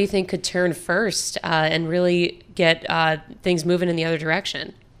too, what do you think could turn first and really get things moving in the other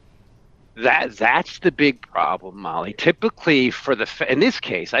direction? That's the big problem, Molly. Typically, in this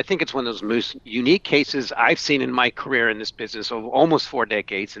case, I think it's one of those most unique cases I've seen in my career in this business of almost 4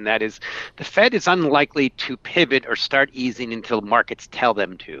 decades, and that is the Fed is unlikely to pivot or start easing until markets tell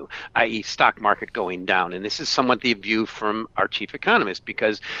them to, i.e. stock market going down. And this is somewhat the view from our chief economist,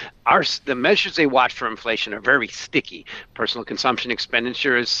 because the measures they watch for inflation are very sticky. Personal consumption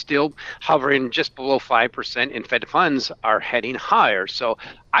expenditure is still hovering just below 5%, and Fed funds are heading higher. So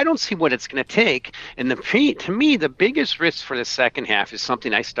I don't see what it's going to take. And to me, the biggest risk for the second half is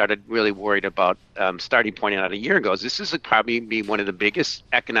something I started really worried about starting pointing out a year ago. This is probably be one of the biggest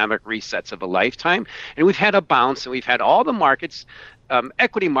economic resets of a lifetime. And we've had a bounce, and we've had all the markets,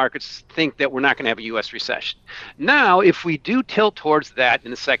 equity markets, think that we're not going to have a U.S. recession. Now, if we do tilt towards that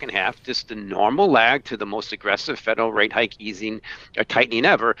in the second half, just the normal lag to the most aggressive federal rate hike easing or tightening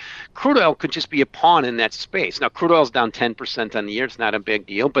ever, crude oil could just be a pawn in that space. Now, crude oil is down 10% on the year. It's not a big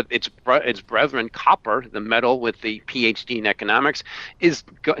deal, but its brethren, copper, the metal with the PhD in economics, it's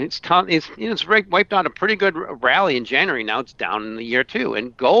wiped out a pretty good rally in January. Now it's down in the year too.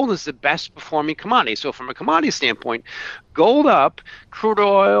 And gold is the best performing commodity. So from a commodity standpoint, gold up, crude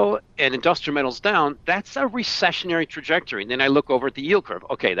oil and industrial metals down, that's a recessionary trajectory. And then I look over at the yield curve.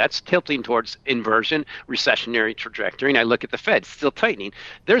 Okay, that's tilting towards inversion, recessionary trajectory. And I look at the Fed, still tightening.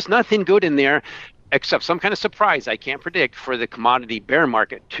 There's nothing good in there except some kind of surprise I can't predict for the commodity bear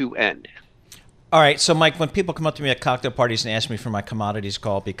market to end. All right, so Mike, when people come up to me at cocktail parties and ask me for my commodities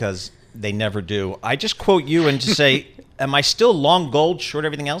call, because they never do, I just quote you and just say, am I still long gold, short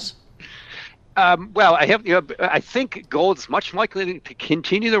everything else? Well, I think gold is much likely to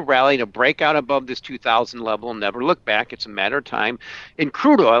continue the rally, to break out above this 2,000 level and never look back. It's a matter of time. And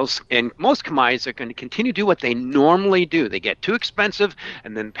crude oils and most commodities are going to continue to do what they normally do. They get too expensive,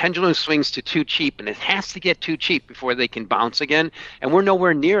 and then pendulum swings to too cheap, and it has to get too cheap before they can bounce again. And we're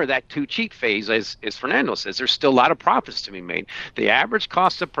nowhere near that too cheap phase, as Fernando says. There's still a lot of profits to be made. The average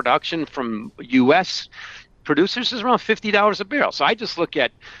cost of production from U.S. producers is around $50 a barrel. So I just look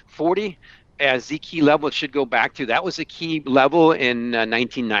at 40 as the key level it should go back to. That was a key level in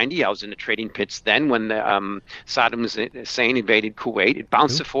 1990. I was in the trading pits then when Saddam Hussein invaded Kuwait. It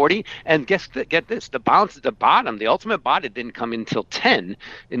bounced to 40, and get this, the bounce at the bottom, the ultimate bottom didn't come until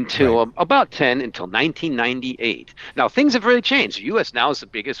about 10 until 1998. Now things have really changed. The U.S. now is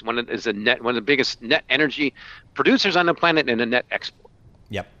one of the biggest net energy producers on the planet and a net export.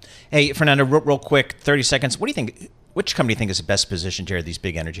 Yep. Hey, Fernando, real quick, 30 seconds. What do you think? Which company do you think is best positioned here? These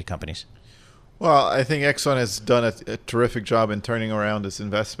big energy companies. Well, I think Exxon has done a terrific job in turning around its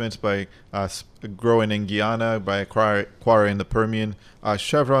investments by growing in Guyana, by acquiring the Permian.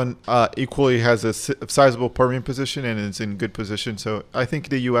 Chevron equally has a sizable Permian position and is in good position. So I think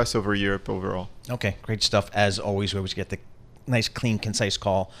the U.S. over Europe overall. Okay, great stuff. As always, we always get the nice, clean, concise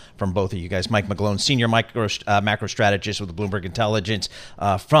call from both of you guys. Mike McGlone, senior macro strategist with Bloomberg Intelligence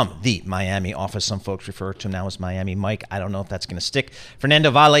from the Miami office. Some folks refer to him now as Miami Mike. I don't know if that's going to stick. Fernando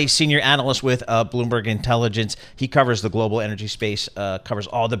Valle, senior analyst with Bloomberg Intelligence. He covers the global energy space, covers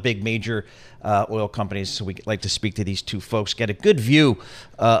all the big major oil companies. So we like to speak to these two folks, get a good view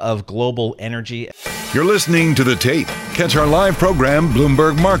of global energy. You're listening to The Tape. Catch our live program,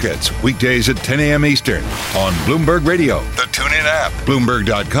 Bloomberg Markets, weekdays at 10 a.m. Eastern on Bloomberg Radio, the TuneIn app,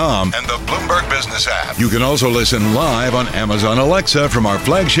 Bloomberg.com, and the Bloomberg Business app. You can also listen live on Amazon Alexa from our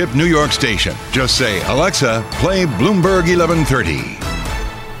flagship New York station. Just say, Alexa, play Bloomberg 1130.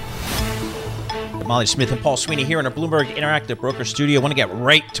 Molly Smith and Paul Sweeney here in our Bloomberg Interactive Broker Studio. I want to get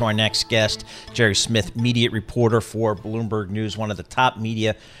right to our next guest, Jerry Smith, media reporter for Bloomberg News, one of the top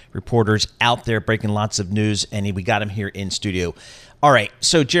media reporters out there breaking lots of news, and we got him here in studio. All right,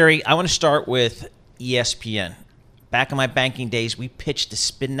 so Jerry, I want to start with ESPN. Back in my banking days, we pitched to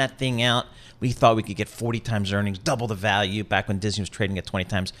spin that thing out. We thought we could get 40 times earnings, double the value. Back when Disney was trading at 20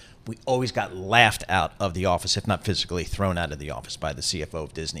 times, we always got laughed out of the office, if not physically thrown out of the office by the CFO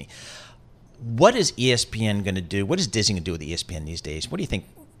of Disney. What is ESPN going to do? What is Disney going to do with ESPN these days? What do you think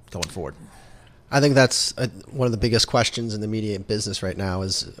going forward? I think that's one of the biggest questions in the media business right now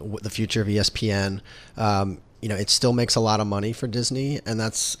is the future of ESPN. It still makes a lot of money for Disney, and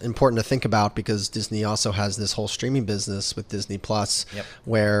that's important to think about because Disney also has this whole streaming business with Disney Plus,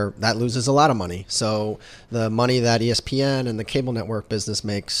 where that loses a lot of money. So the money that ESPN and the cable network business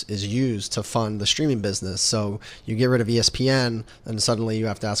makes is used to fund the streaming business. So you get rid of ESPN, and suddenly you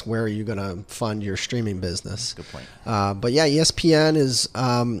have to ask, where are you going to fund your streaming business? Good point. But yeah, ESPN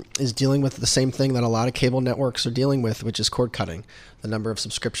is dealing with the same thing that a lot of cable networks are dealing with, which is cord cutting. The number of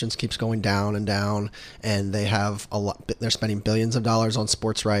subscriptions keeps going down and down, and they have a lot. They're spending billions of dollars on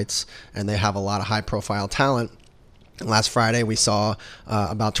sports rights, and they have a lot of high-profile talent. Last Friday, we saw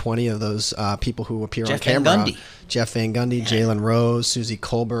about 20 of those people who appear on camera. Jeff Van Gundy, Jalen Rose, Susie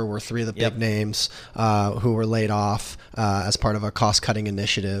Colbert were three of the big names who were laid off as part of a cost-cutting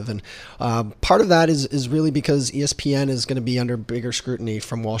initiative. And part of that is really because ESPN is going to be under bigger scrutiny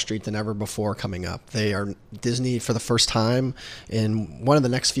from Wall Street than ever before coming up. Disney, for the first time in one of the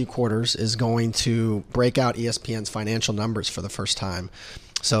next few quarters, is going to break out ESPN's financial numbers for the first time.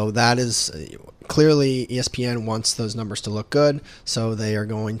 So that is clearly ESPN wants those numbers to look good. So they are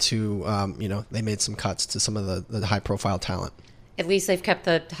going to, they made some cuts to some of the high-profile talent. At least they've kept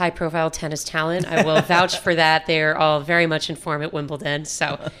the high-profile tennis talent. I will vouch for that. They're all very much in form at Wimbledon.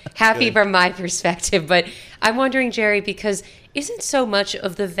 So happy from my perspective. But I'm wondering, Jerry, because isn't so much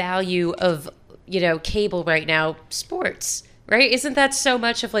of the value of, cable right now sports? Right? Isn't that so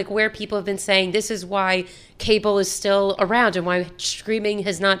much of where people have been saying this is why cable is still around and why streaming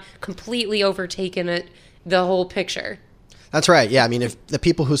has not completely overtaken the whole picture? That's right. Yeah. I mean, if the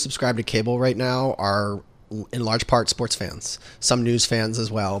people who subscribe to cable right now are in large part sports fans, some news fans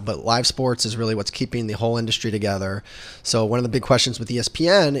as well, but live sports is really what's keeping the whole industry together. So one of the big questions with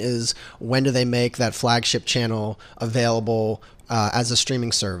ESPN is when do they make that flagship channel available as a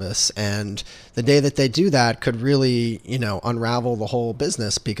streaming service? And the day that they do that could really, unravel the whole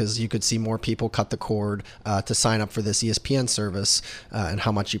business because you could see more people cut the cord to sign up for this ESPN service. And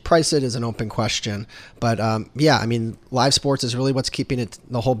how much you price it is an open question. But live sports is really what's keeping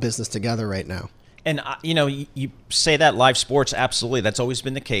the whole business together right now. And, you say that live sports, absolutely. That's always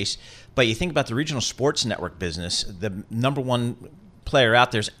been the case. But you think about the regional sports network business, the number one player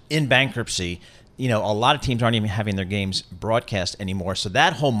out there is in bankruptcy. A lot of teams aren't even having their games broadcast anymore. So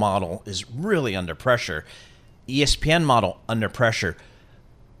that whole model is really under pressure. ESPN model under pressure.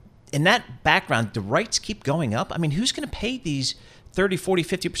 In that background, the rights keep going up. I mean, who's going to pay these 30, 40,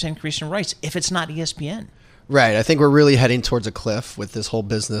 50% increase in rights if it's not ESPN? Right. I think we're really heading towards a cliff with this whole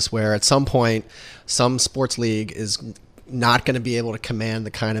business where at some point, some sports league is not going to be able to command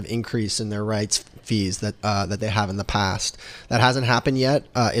the kind of increase in their rights fees that they have in the past. That hasn't happened yet.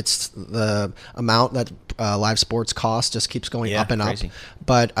 It's the amount that live sports cost just keeps going up and crazy. up.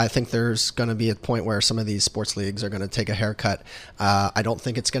 But I think there's going to be a point where some of these sports leagues are going to take a haircut. I don't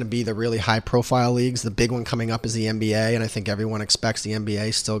think it's going to be the really high-profile leagues. The big one coming up is the NBA, and I think everyone expects the NBA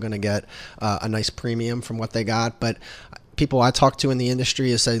is still going to get a nice premium from what they got. But people I talk to in the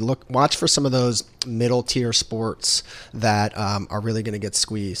industry is say, look, watch for some of those middle-tier sports that are really going to get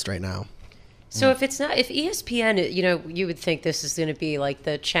squeezed right now. So if ESPN, you would think this is going to be like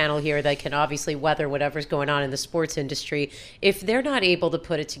the channel here that can obviously weather whatever's going on in the sports industry. If they're not able to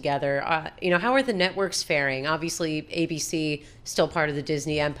put it together, how are the networks faring? Obviously, ABC still part of the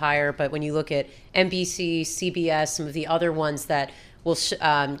Disney empire, but when you look at NBC, CBS, some of the other ones that will,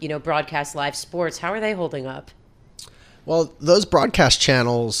 broadcast live sports, how are they holding up? Well, those broadcast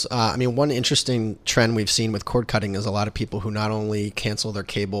channels, one interesting trend we've seen with cord cutting is a lot of people who not only cancel their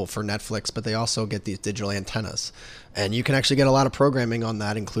cable for Netflix, but they also get these digital antennas. And you can actually get a lot of programming on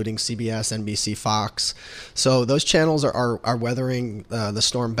that, including CBS, NBC, Fox. So those channels are weathering the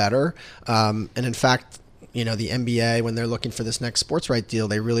storm better. And in fact, the NBA, when they're looking for this next sports right deal,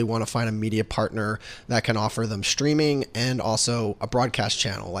 they really want to find a media partner that can offer them streaming and also a broadcast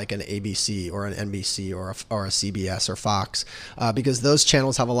channel like an ABC or an NBC or a CBS or Fox, because those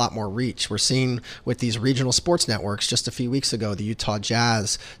channels have a lot more reach. We're seeing with these regional sports networks, just a few weeks ago, the Utah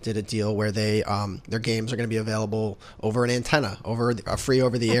Jazz did a deal where they their games are going to be available over an antenna, over a free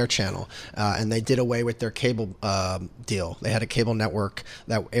over-the-air channel, and they did away with their cable deal. They had a cable network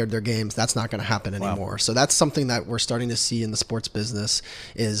that aired their games. That's not going to happen anymore. So that's something that we're starting to see in the sports business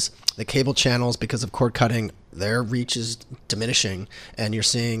is the cable channels, because of cord cutting, their reach is diminishing, and you're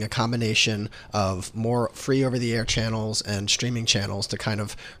seeing a combination of more free over-the-air channels and streaming channels to kind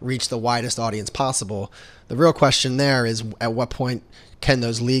of reach the widest audience possible. The real question there is, at what point can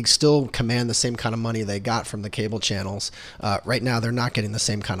those leagues still command the same kind of money they got from the cable channels? Right now, they're not getting the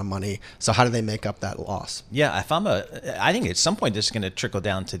same kind of money. So how do they make up that loss? Yeah, I think at some point this is going to trickle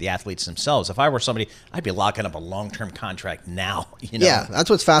down to the athletes themselves. If I were somebody, I'd be locking up a long-term contract now. Yeah, that's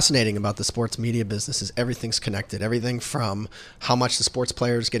what's fascinating about the sports media business is everything's connected. Everything from how much the sports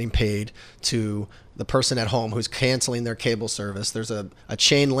player is getting paid to the person at home who's canceling their cable service. There's a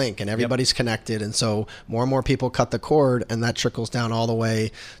chain link, and everybody's connected. And so more and more people cut the cord, and that trickles down all the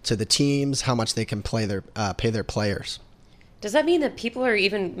way to the teams, how much they can pay their players. Does that mean that people are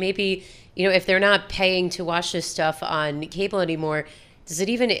even maybe, if they're not paying to watch this stuff on cable anymore, does it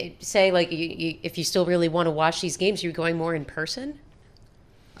even say, like, if you still really want to watch these games, you're going more in person?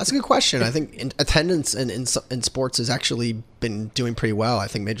 That's a good question. I think attendance in sports has actually been doing pretty well. I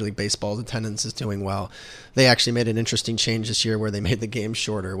think Major League Baseball's attendance is doing well. They actually made an interesting change this year where they made the games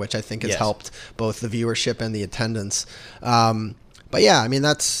shorter, which I think has helped both the viewership and the attendance. But yeah,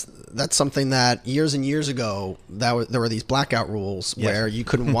 that's something that years and years ago, there were these blackout rules where you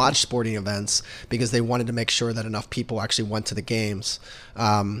couldn't watch sporting events because they wanted to make sure that enough people actually went to the games.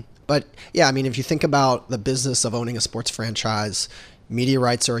 But yeah, if you think about the business of owning a sports franchise, media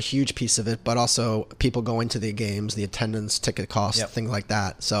rights are a huge piece of it, but also people going to the games, the attendance, ticket costs, things like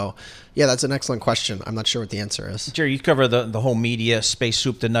that. So, yeah, that's an excellent question. I'm not sure what the answer is. Jerry, you cover the whole media space,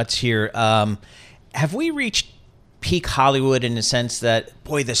 soup to nuts here. Have we reached peak Hollywood in the sense that,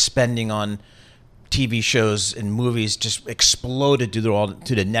 boy, the spending on TV shows and movies just exploded due to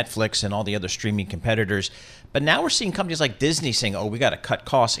Netflix and all the other streaming competitors? But now we're seeing companies like Disney saying, we got to cut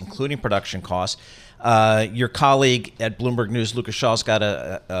costs, including production costs. Your colleague at Bloomberg News, Lucas Shaw's got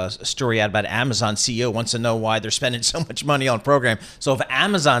a story out about Amazon CEO wants to know why they're spending so much money on program. So if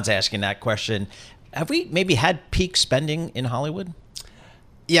Amazon's asking that question, have we maybe had peak spending in Hollywood?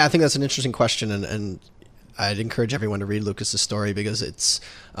 Yeah, I think that's an interesting question, and I'd encourage everyone to read Lucas's story because it's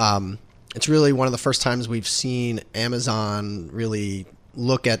really one of the first times we've seen Amazon really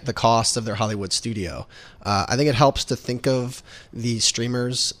look at the cost of their Hollywood studio. I think it helps to think of these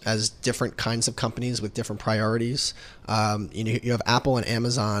streamers as different kinds of companies with different priorities. You have Apple and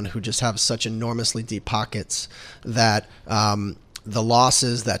Amazon who just have such enormously deep pockets that the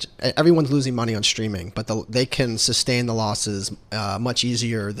losses that everyone's losing money on streaming, but they can sustain the losses much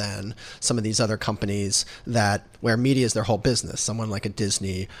easier than some of these other companies where media is their whole business. Someone like a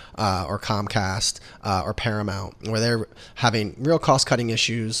Disney or Comcast or Paramount, where they're having real cost-cutting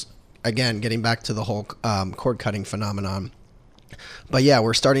issues. Again, getting back to the whole cord-cutting phenomenon. But yeah,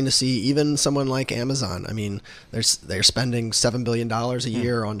 we're starting to see even someone like Amazon. They're spending $7 billion a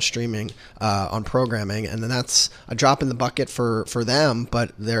year on streaming, on programming, and then that's a drop in the bucket for them,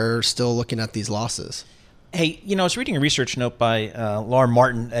 but they're still looking at these losses. Hey, I was reading a research note by Laura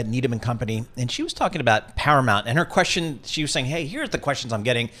Martin at Needham & Company, and she was talking about Paramount. And her question, she was saying, hey, here's the questions I'm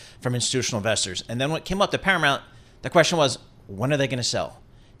getting from institutional investors. And then when it came up to Paramount, the question was, when are they going to sell?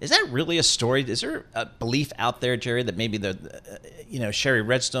 Is that really a story? Is there a belief out there, Jerry, that maybe Sherry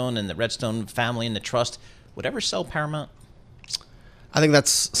Redstone and the Redstone family and the trust would ever sell Paramount? I think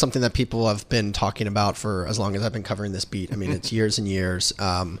that's something that people have been talking about for as long as I've been covering this beat. It's years and years.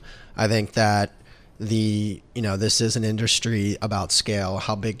 I think that this is an industry about scale,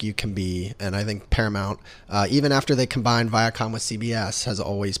 how big you can be. And I think Paramount, even after they combined Viacom with CBS, has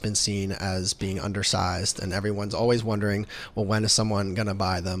always been seen as being undersized. And everyone's always wondering, well, when is someone going to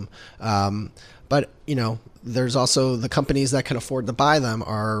buy them? But there's also the companies that can afford to buy them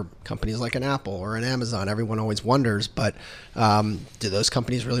are companies like an Apple or an Amazon. Everyone always wonders, but do those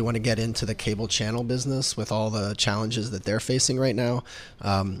companies really want to get into the cable channel business with all the challenges that they're facing right now?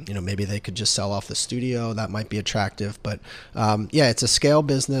 Maybe they could just sell off the studio. That might be attractive. But it's a scale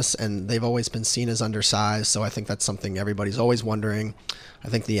business, and they've always been seen as undersized. So I think that's something everybody's always wondering. I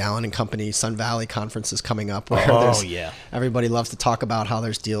think the Allen and Company Sun Valley conference is coming up. Where everybody loves to talk about how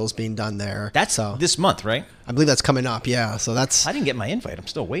there's deals being done there. That's this month, right? I believe that's coming up. Yeah. So that's. I didn't get my invite. I'm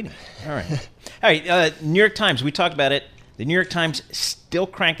still waiting. All right. New York Times. We talked about it. The New York Times still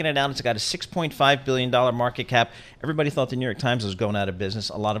cranking it out. It's got a $6.5 billion market cap. Everybody thought the New York Times was going out of business.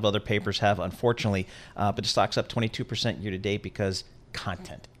 A lot of other papers have, unfortunately. But the stock's up 22% year to date because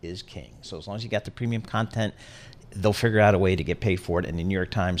content is king. So as long as you got the premium content, they'll figure out a way to get paid for it. And the New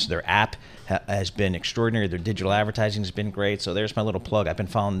York Times, their app has been extraordinary. Their digital advertising has been great. So there's my little plug. I've been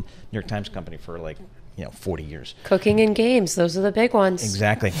following New York Times Company for 40 years. Cooking and games, those are the big ones.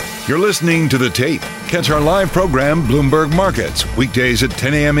 Exactly. You're listening to The Tape. Catch our live program, Bloomberg Markets, weekdays at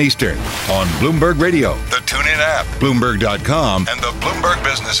 10 a.m. Eastern on Bloomberg Radio, the TuneIn app, Bloomberg.com, and the Bloomberg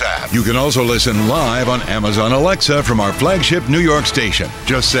Business app. You can also listen live on Amazon Alexa from our flagship New York station.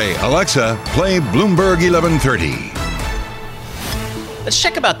 Just say, Alexa, play Bloomberg 1130. Let's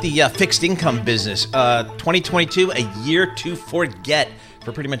check about the fixed income business. 2022, a year to forget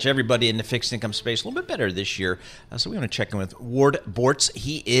for pretty much everybody in the fixed income space. A little bit better this year. So we want to check in with Ward Bortz.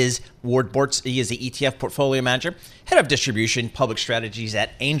 He is the ETF portfolio manager, head of distribution, public strategies at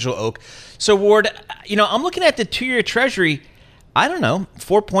Angel Oak. So Ward, I'm looking at the 2-year Treasury. I don't know,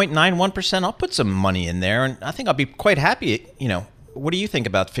 4.91%. I'll put some money in there, and I think I'll be quite happy. What do you think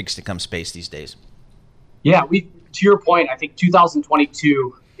about fixed income space these days? Yeah, to your point, I think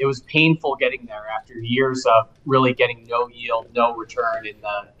 2022, it was painful getting there after years of really getting no yield, no return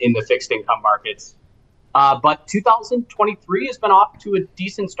in the fixed income markets. But 2023 has been off to a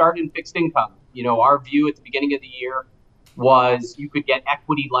decent start in fixed income. Our view at the beginning of the year was you could get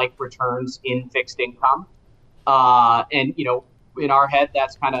equity-like returns in fixed income. And in our head,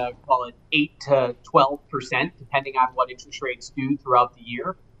 that's kind of, call it 8 to 12%, depending on what interest rates do throughout the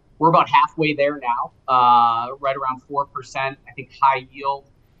year. We're about halfway there now, right around 4%. I think high yield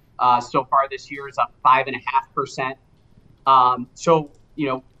so far this year is up 5.5%.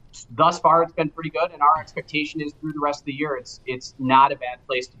 Thus far it's been pretty good, and our expectation is through the rest of the year, it's not a bad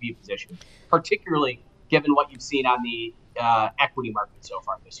place to be positioned, particularly given what you've seen on the equity market so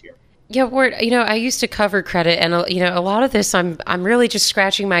far this year. Yeah, Ward, I used to cover credit, and a lot of this I'm really just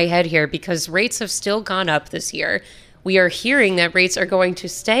scratching my head here because rates have still gone up this year. We are hearing that rates are going to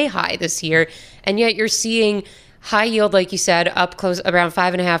stay high this year, and yet you're seeing high yield, like you said, up close around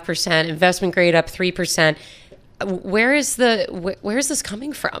 5.5%, investment grade up 3%. Where is this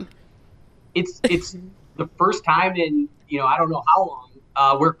coming from? It's the first time in I don't know how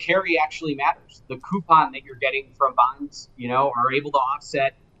long where carry actually matters. The coupon that you're getting from bonds, are able to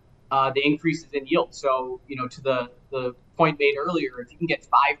offset the increases in yield. So to the point made earlier, if you can get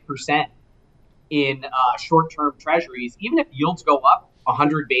 5% in short-term treasuries, even if yields go up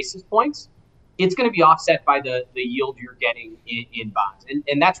 100 basis points, it's going to be offset by the yield you're getting in bonds.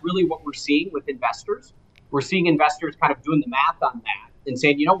 And that's really what we're seeing with investors. We're seeing investors kind of doing the math on that and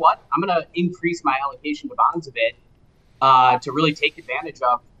saying, you know what, I'm going to increase my allocation to bonds a bit to really take advantage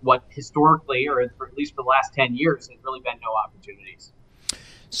of what historically, or at least for the last 10 years, has really been no opportunities.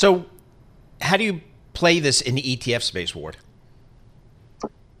 So how do you play this in the ETF space, Ward?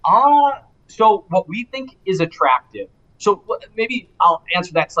 So what we think is attractive. So maybe I'll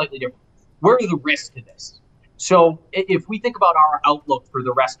answer that slightly different. Where are the risks to this? So if we think about our outlook for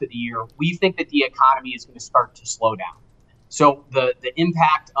the rest of the year, we think that the economy is going to start to slow down. So the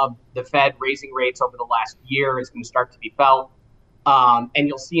impact of the Fed raising rates over the last year is going to start to be felt, and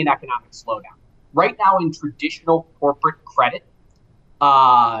you'll see an economic slowdown. Right now in traditional corporate credit,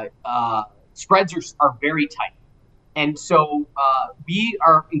 spreads are very tight. And so we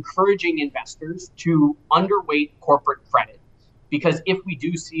are encouraging investors to underweight corporate credit, because if we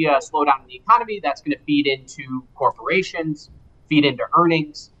do see a slowdown in the economy, that's going to feed into corporations, feed into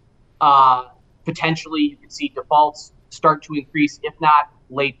earnings. Potentially, you could see defaults start to increase, if not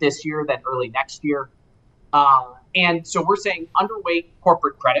late this year, then early next year. And so we're saying underweight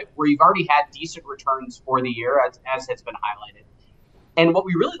corporate credit, where you've already had decent returns for the year, as has been highlighted. And what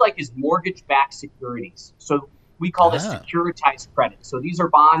we really like is mortgage-backed securities. So we call this securitized credit. So these are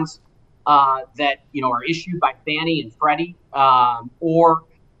bonds that are issued by Fannie and Freddie, or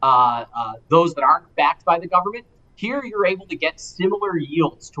those that aren't backed by the government. Here, you're able to get similar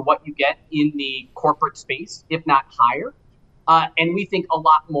yields to what you get in the corporate space, if not higher. And we think a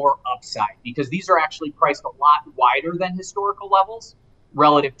lot more upside because these are actually priced a lot wider than historical levels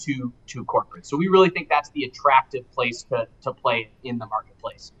relative to corporate. So we really think that's the attractive place to play in the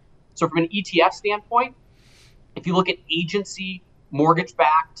marketplace. So from an ETF standpoint, if you look at agency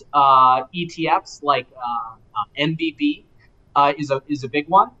mortgage-backed ETFs like MBB is a big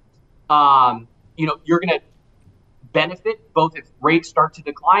one. You're going to benefit both if rates start to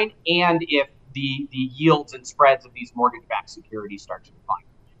decline and if the yields and spreads of these mortgage-backed securities start to decline.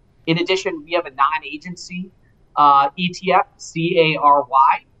 In addition, we have a non-agency ETF,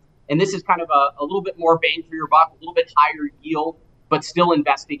 CARY, and this is kind of a little bit more bang for your buck, a little bit higher yield, but still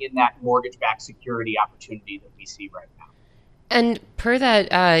investing in that mortgage-backed security opportunity that we see right now. And per that,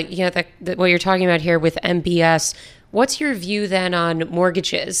 what you're talking about here with MBS, what's your view then on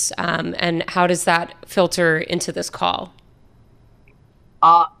mortgages, and how does that filter into this call?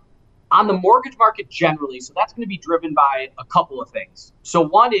 On the mortgage market generally, so that's going to be driven by a couple of things. So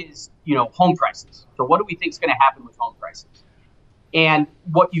one is, home prices. So what do we think is going to happen with home prices? And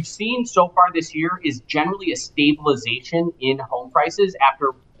what you've seen so far this year is generally a stabilization in home prices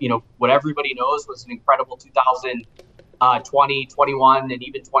after, what everybody knows was an incredible 2020, 21, and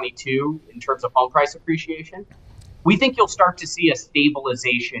even 22 in terms of home price appreciation. We think you'll start to see a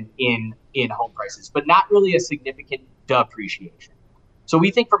stabilization in home prices, but not really a significant depreciation. So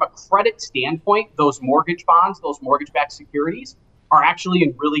we think from a credit standpoint, those mortgage bonds, those mortgage-backed securities are actually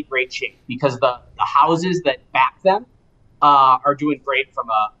in really great shape because the houses that back them are doing great from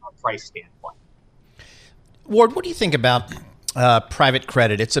a price standpoint. Ward, what do you think about private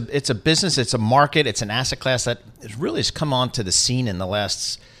credit? It's a business, it's a market, it's an asset class that really has come onto the scene in the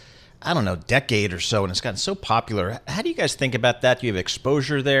last, decade or so, and it's gotten so popular. How do you guys think about that? Do you have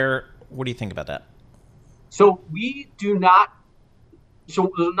exposure there? What do you think about that? So we do not.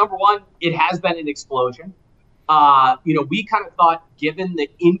 So number one, it has been an explosion. We kind of thought, given the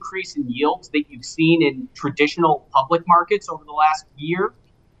increase in yields that you've seen in traditional public markets over the last year,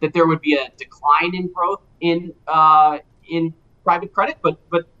 that there would be a decline in growth in private credit, but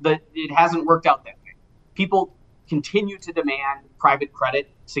it hasn't worked out that way. People continue to demand private credit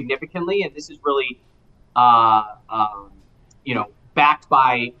significantly, and this is really, backed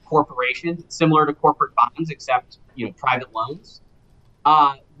by corporations, similar to corporate bonds, except private loans.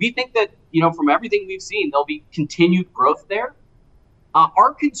 We think that, from everything we've seen, there'll be continued growth there.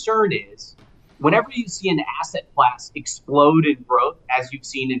 Our concern is whenever you see an asset class explode in growth, as you've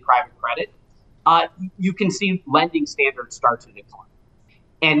seen in private credit, you can see lending standards start to decline.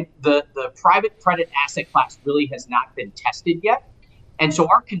 And the private credit asset class really has not been tested yet. And so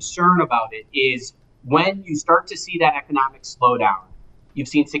our concern about it is when you start to see that economic slowdown, you've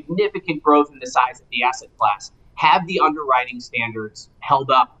seen significant growth in the size of the asset class. Have the underwriting standards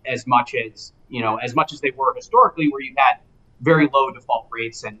held up as much as they were historically, where you had very low default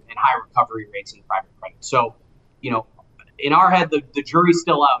rates and high recovery rates in private credit. So, in our head, the jury's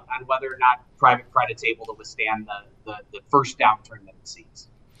still out on whether or not private credit's able to withstand the first downturn that it sees.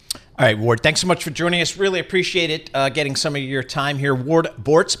 All right, Ward, thanks so much for joining us. Really appreciate it, getting some of your time here. Ward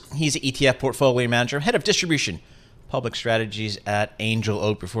Bortz, he's an ETF portfolio manager, head of distribution, public strategies at Angel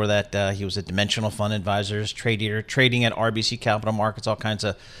Oak. Before that, he was a Dimensional Fund Advisors, trading at RBC Capital Markets, all kinds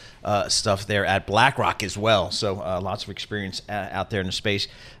of stuff there at BlackRock as well. So lots of experience out there in the space,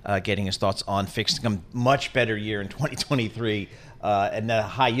 getting his thoughts on fixed income. Much better year in 2023. And the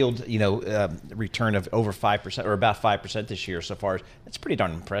high yield, return of over 5% or about 5% this year so far. That's pretty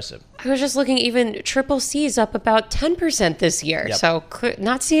darn impressive. I was just looking, even triple C's up about 10% this year. Yep. So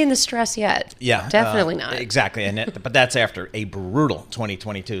not seeing the stress yet. Yeah, definitely not. Exactly. But that's after a brutal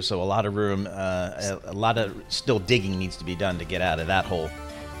 2022. So a lot of room, a lot of still digging needs to be done to get out of that hole.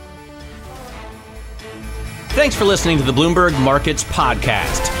 Thanks for listening to the Bloomberg Markets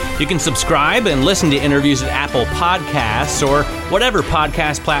Podcast. You can subscribe and listen to interviews at Apple Podcasts or whatever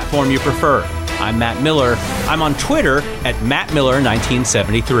podcast platform you prefer. I'm Matt Miller. I'm on Twitter at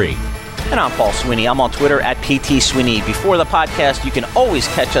MattMiller1973. And I'm Paul Sweeney. I'm on Twitter at PT Sweeney. Before the podcast, you can always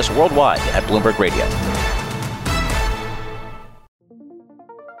catch us worldwide at Bloomberg Radio.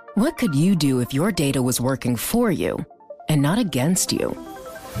 What could you do if your data was working for you and not against you?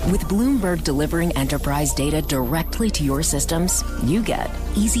 With Bloomberg delivering enterprise data directly to your systems, you get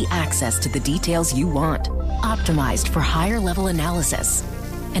easy access to the details you want, optimized for higher-level analysis,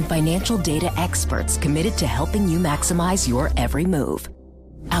 and financial data experts committed to helping you maximize your every move.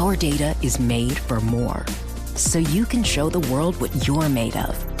 Our data is made for more, so you can show the world what you're made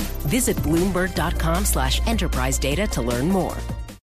of. Visit Bloomberg.com/enterprise data to learn more.